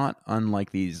is not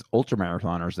unlike these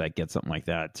ultramarathoners that get something like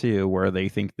that too, where they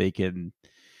think they can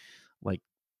like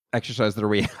exercise their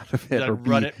way out of it, Like, or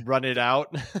run it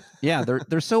out. Yeah,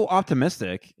 they're so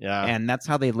optimistic, Yeah, and that's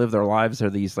how they live their lives. They're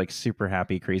these like super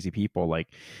happy, crazy people. Like,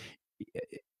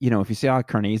 if you saw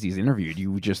Karnazes interviewed,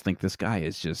 you would just think this guy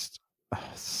is just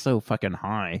so fucking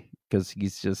high because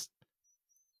he's just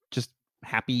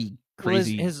happy.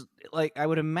 Crazy. Well, his like I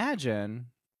would imagine,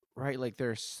 right? Like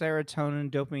their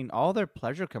serotonin, dopamine, all their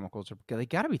pleasure chemicals they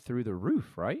got to be through the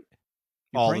roof, right?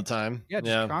 Your all brain, the time. Yeah,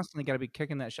 just constantly got to be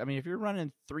kicking that shit. I mean, if you're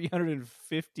running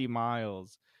 350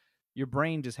 miles, your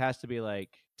brain just has to be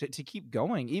like to keep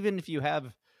going, even if you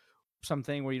have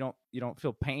something where you don't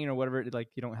feel pain or whatever, like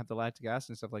you don't have the lactic acid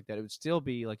and stuff like that. It would still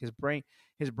be like his brain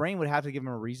would have to give him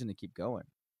a reason to keep going.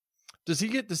 Does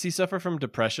he suffer from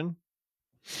depression?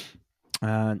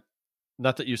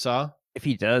 Not that you saw. If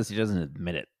he does, he doesn't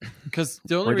admit it. Because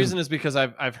the only reason is because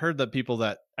I've heard that people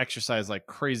that exercise like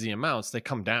crazy amounts, they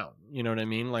come down. You know what I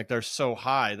mean? Like they're so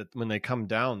high that when they come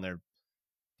down, they're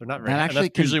not very.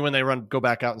 That's usually when they go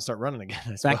back out and start running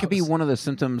again. That could be one of the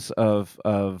symptoms of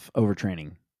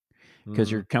overtraining, because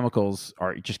your chemicals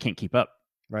just can't keep up.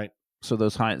 Right. So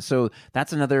those high. So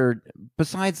that's another,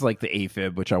 besides like the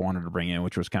AFib, which I wanted to bring in,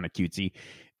 which was kind of cutesy.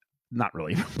 Not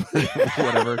really,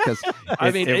 whatever. Because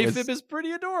AFib is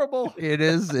pretty adorable. It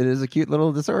is a cute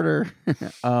little disorder.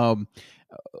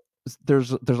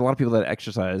 There's a lot of people that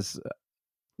exercise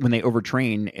when they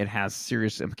overtrain. It has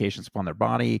serious implications upon their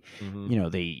body. Mm-hmm.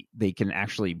 They can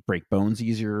actually break bones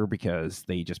easier because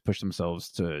they just push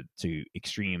themselves to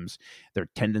extremes. Their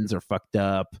tendons are fucked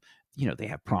up. They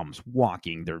have problems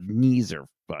walking. Their knees are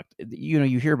fucked. You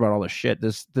hear about all this shit.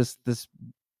 This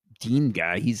Dean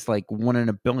guy, he's like 1 in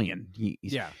a billion.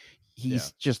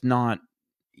 He's just not.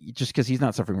 Just because he's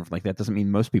not suffering from like that doesn't mean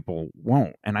most people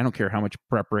won't. And I don't care how much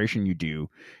preparation you do.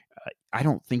 I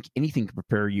don't think anything can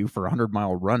prepare you for a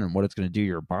 100-mile run and what it's going to do to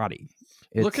your body.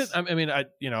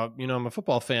 I'm a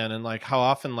football fan, and like how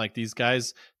often like these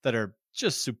guys that are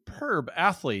just superb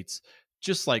athletes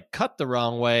just like cut the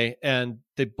wrong way and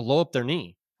they blow up their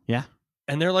knee. Yeah,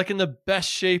 and they're like in the best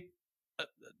shape.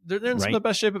 They're in some of the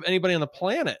best shape of anybody on the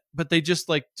planet, but they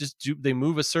they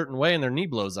move a certain way and their knee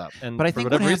blows up. But I think for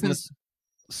whatever reason,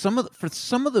 for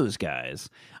some of those guys,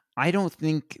 I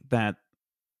think that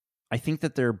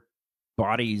their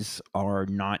bodies are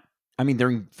not. I mean,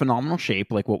 they're in phenomenal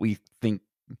shape, like what we think,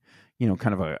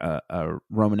 kind of a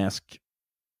Romanesque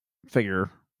figure,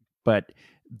 but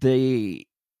these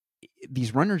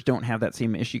runners don't have that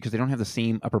same issue because they don't have the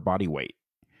same upper body weight.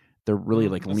 They're really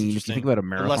like lean. If you think about a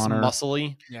marathoner, less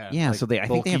muscly. Yeah. Like so I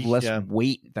think they have less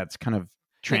weight. That's kind of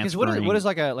transferring. Because what is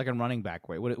like a running back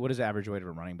weight? What is the average weight of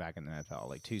a running back in the NFL?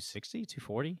 Like 260,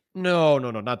 240? No,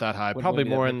 not that high. Probably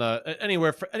more in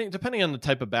the depending on the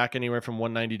type of back, anywhere from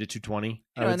 190 to 220.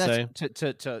 I would say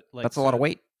that's a lot of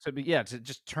weight. To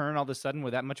just turn all of a sudden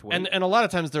with that much weight, and a lot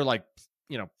of times they're like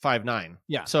 5'9".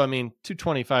 Yeah. So I mean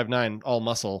 220, 5'9", all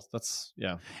muscle. That's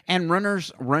And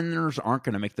runners aren't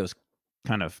going to make those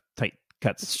kind of tight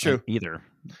cuts. It's true either.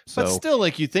 So, but still,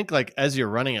 like you think like as you're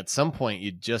running, at some point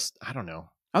you just I don't know.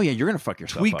 Oh yeah, you're gonna fuck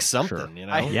yourself tweak up, something, sure.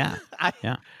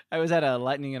 I was at a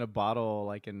Lightning in a Bottle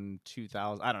like in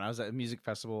 2000. I don't know. I was at a music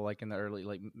festival like in the early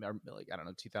like I don't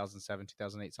know 2007,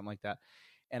 2008, something like that.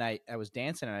 And I was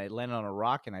dancing and I landed on a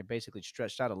rock and I basically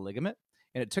stretched out a ligament.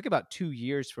 And it took about 2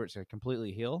 years for it to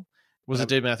completely heal. Was it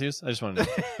Dave Matthews? I just wanted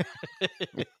to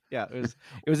know. Yeah, it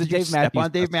was a Dave Matthews. Step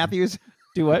on Dave Matthews?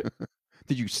 Do what?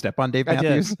 Did you step on Dave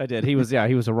Matthews? I did. He was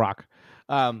a rock.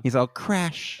 He's all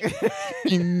crash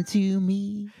into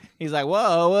me. He's like,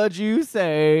 whoa, what'd you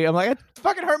say? I'm like, I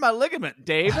fucking hurt my ligament,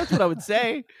 Dave. That's what I would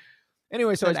say.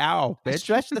 Anyway, so ow, I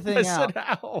stretched the thing out,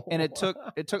 ow. and it took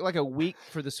like a week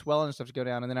for the swelling and stuff to go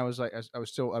down. And then I was like,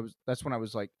 that's when I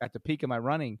was like at the peak of my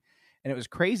running, and it was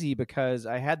crazy because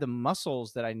I had the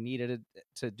muscles that I needed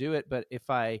to do it, but if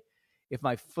I hit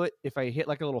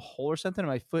like a little hole or something, and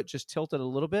my foot just tilted a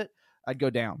little bit, I'd go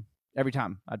down every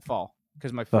time. I'd fall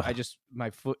because my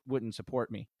foot wouldn't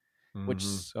support me, which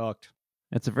sucked.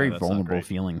 It's a very vulnerable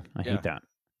feeling. I hate that.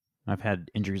 I've had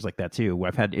injuries like that too.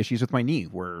 I've had issues with my knee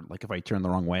where like if I turned the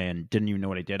wrong way and didn't even know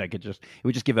what I did, it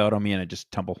would just give out on me and I'd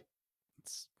just tumble.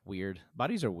 It's weird.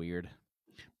 Bodies are weird.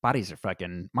 My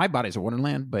body's a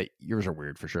wonderland, but yours are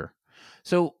weird for sure.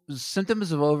 So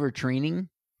symptoms of overtraining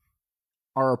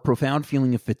are a profound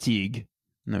feeling of fatigue.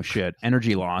 No shit.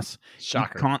 Energy loss.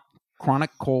 Shocker.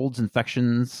 Chronic colds,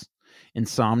 infections,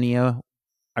 insomnia,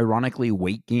 ironically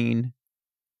weight gain,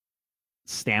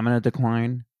 stamina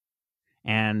decline.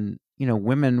 And,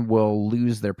 women will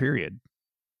lose their period.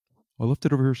 I left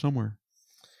it over here somewhere.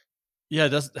 Yeah, it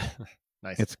does.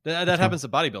 Nice. That happens to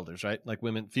bodybuilders, right? Like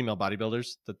female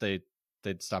bodybuilders, that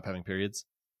they'd stop having periods.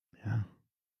 Yeah.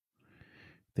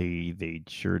 They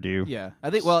sure do. Yeah. I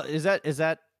think, well, is that,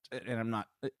 and I'm not,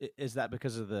 is that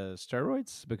because of the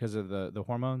steroids? Because of the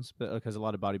hormones? Because a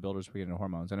lot of bodybuilders were getting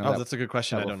hormones. I know that's a good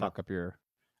question. I don't know. Fuck up your...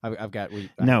 I've got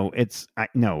it's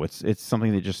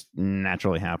something that just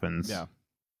naturally happens. Yeah,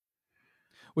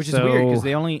 which is weird because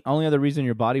the only other reason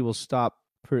your body will stop,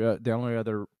 the only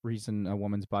other reason a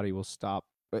woman's body will stop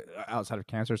outside of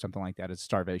cancer or something like that is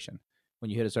starvation.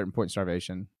 When you hit a certain point in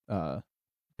starvation,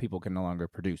 people can no longer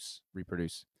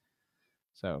reproduce.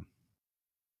 So,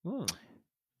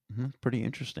 pretty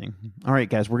interesting. All right,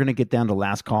 guys, we're gonna get down to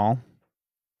last call,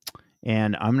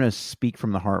 and I'm gonna speak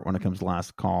from the heart when it comes to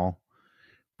last call.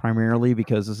 Primarily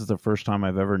because this is the first time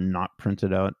I've ever not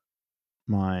printed out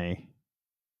my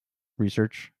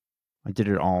research. I did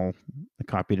it all. I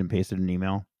copied and pasted an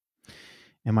email.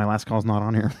 And my last call's not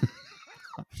on here.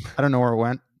 I don't know where it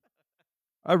went.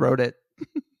 I wrote it.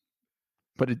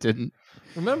 But it didn't.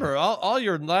 Remember, all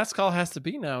your last call has to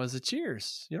be now is a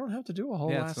cheers. You don't have to do a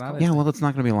whole last call. Yeah, well, it's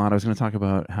not going to be a lot. I was going to talk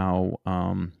about how,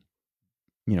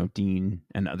 Dean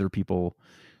and other people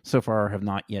so far have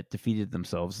not yet defeated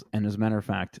themselves, and as a matter of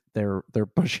fact, they're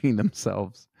pushing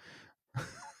themselves.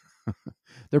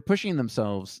 They're pushing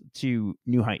themselves to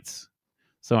new heights.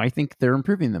 So I think they're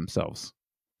improving themselves,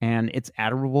 and it's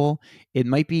admirable. It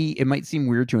might seem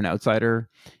weird to an outsider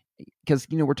because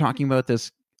we're talking about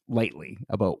this lightly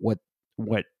about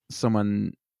what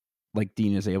someone like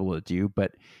Dean is able to do,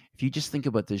 but if you just think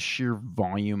about the sheer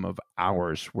volume of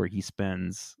hours where he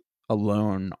spends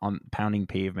alone on pounding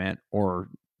pavement or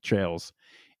trails,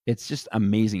 it's just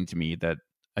amazing to me that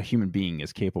a human being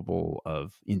is capable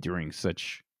of enduring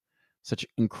such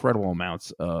incredible amounts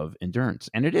of endurance.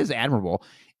 And it is admirable,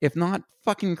 if not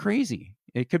fucking crazy.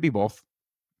 It could be both,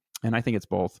 and I think it's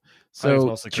both.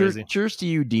 So cheers to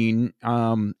you, Dean.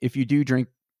 If you do drink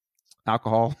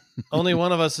alcohol, only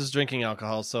one of us is drinking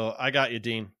alcohol, so I got you,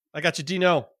 Dean. I got you,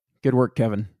 Dino. Good work,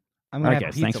 Kevin. I'm gonna have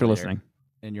guys, thanks for listening.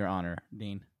 In your honor,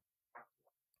 Dean.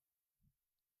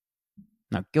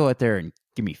 Now go out there and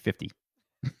give me 50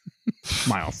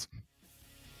 miles.